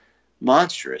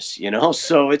monstrous,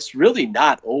 so it's really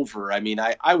not over. I mean,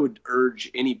 I would urge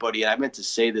anybody, and I meant to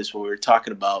say this when we were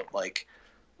talking about, like,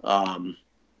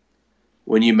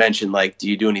 when you mentioned, like, do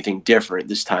you do anything different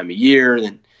this time of year?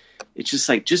 Then it's just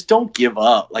like, just don't give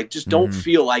up. Like, just don't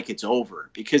feel like it's over,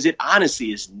 because it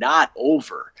honestly is not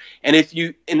over. And if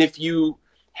you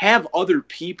have other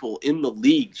people in the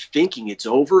league thinking it's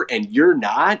over and you're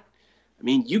not, I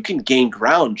mean, you can gain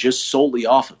ground just solely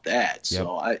off of that. Yep.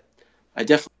 So I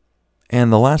definitely. And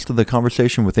the last of the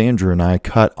conversation with Andrew and I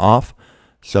cut off,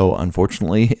 so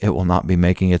unfortunately it will not be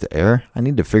making it to air. I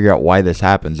need to figure out why this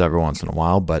happens every once in a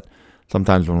while, but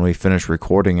sometimes when we finish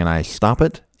recording and I stop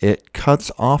it, it cuts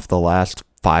off the last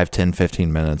 5, 10,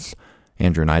 15 minutes.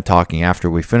 Andrew and I talking after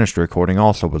we finished recording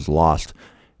also was lost.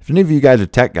 If any of you guys are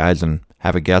tech guys and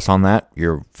have a guess on that,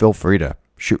 feel free to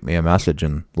shoot me a message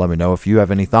and let me know if you have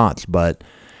any thoughts. But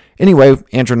anyway,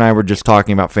 Andrew and I were just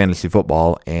talking about fantasy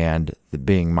football, and it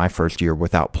being my first year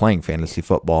without playing fantasy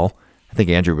football. I think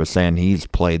Andrew was saying he's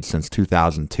played since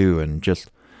 2002 and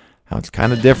just how it's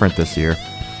kind of different this year.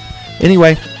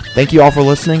 Anyway, thank you all for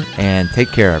listening, and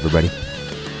take care, everybody.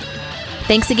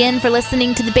 Thanks again for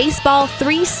listening to the Baseball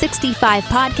 365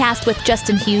 podcast with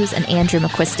Justin Hughes and Andrew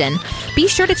McQuiston. Be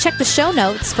sure to check the show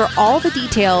notes for all the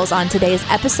details on today's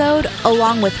episode,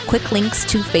 along with quick links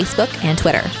to Facebook and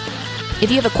Twitter. If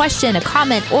you have a question, a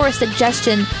comment, or a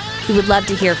suggestion, we would love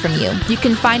to hear from you. You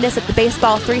can find us at the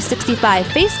Baseball 365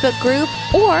 Facebook group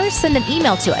or send an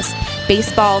email to us,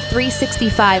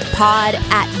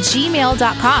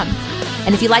 baseball365pod@gmail.com.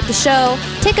 And if you like the show,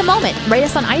 take a moment, rate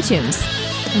us on iTunes.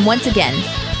 And once again,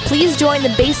 please join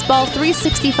the Baseball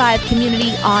 365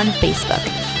 community on Facebook.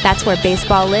 That's where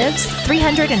baseball lives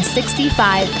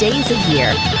 365 days a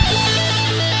year.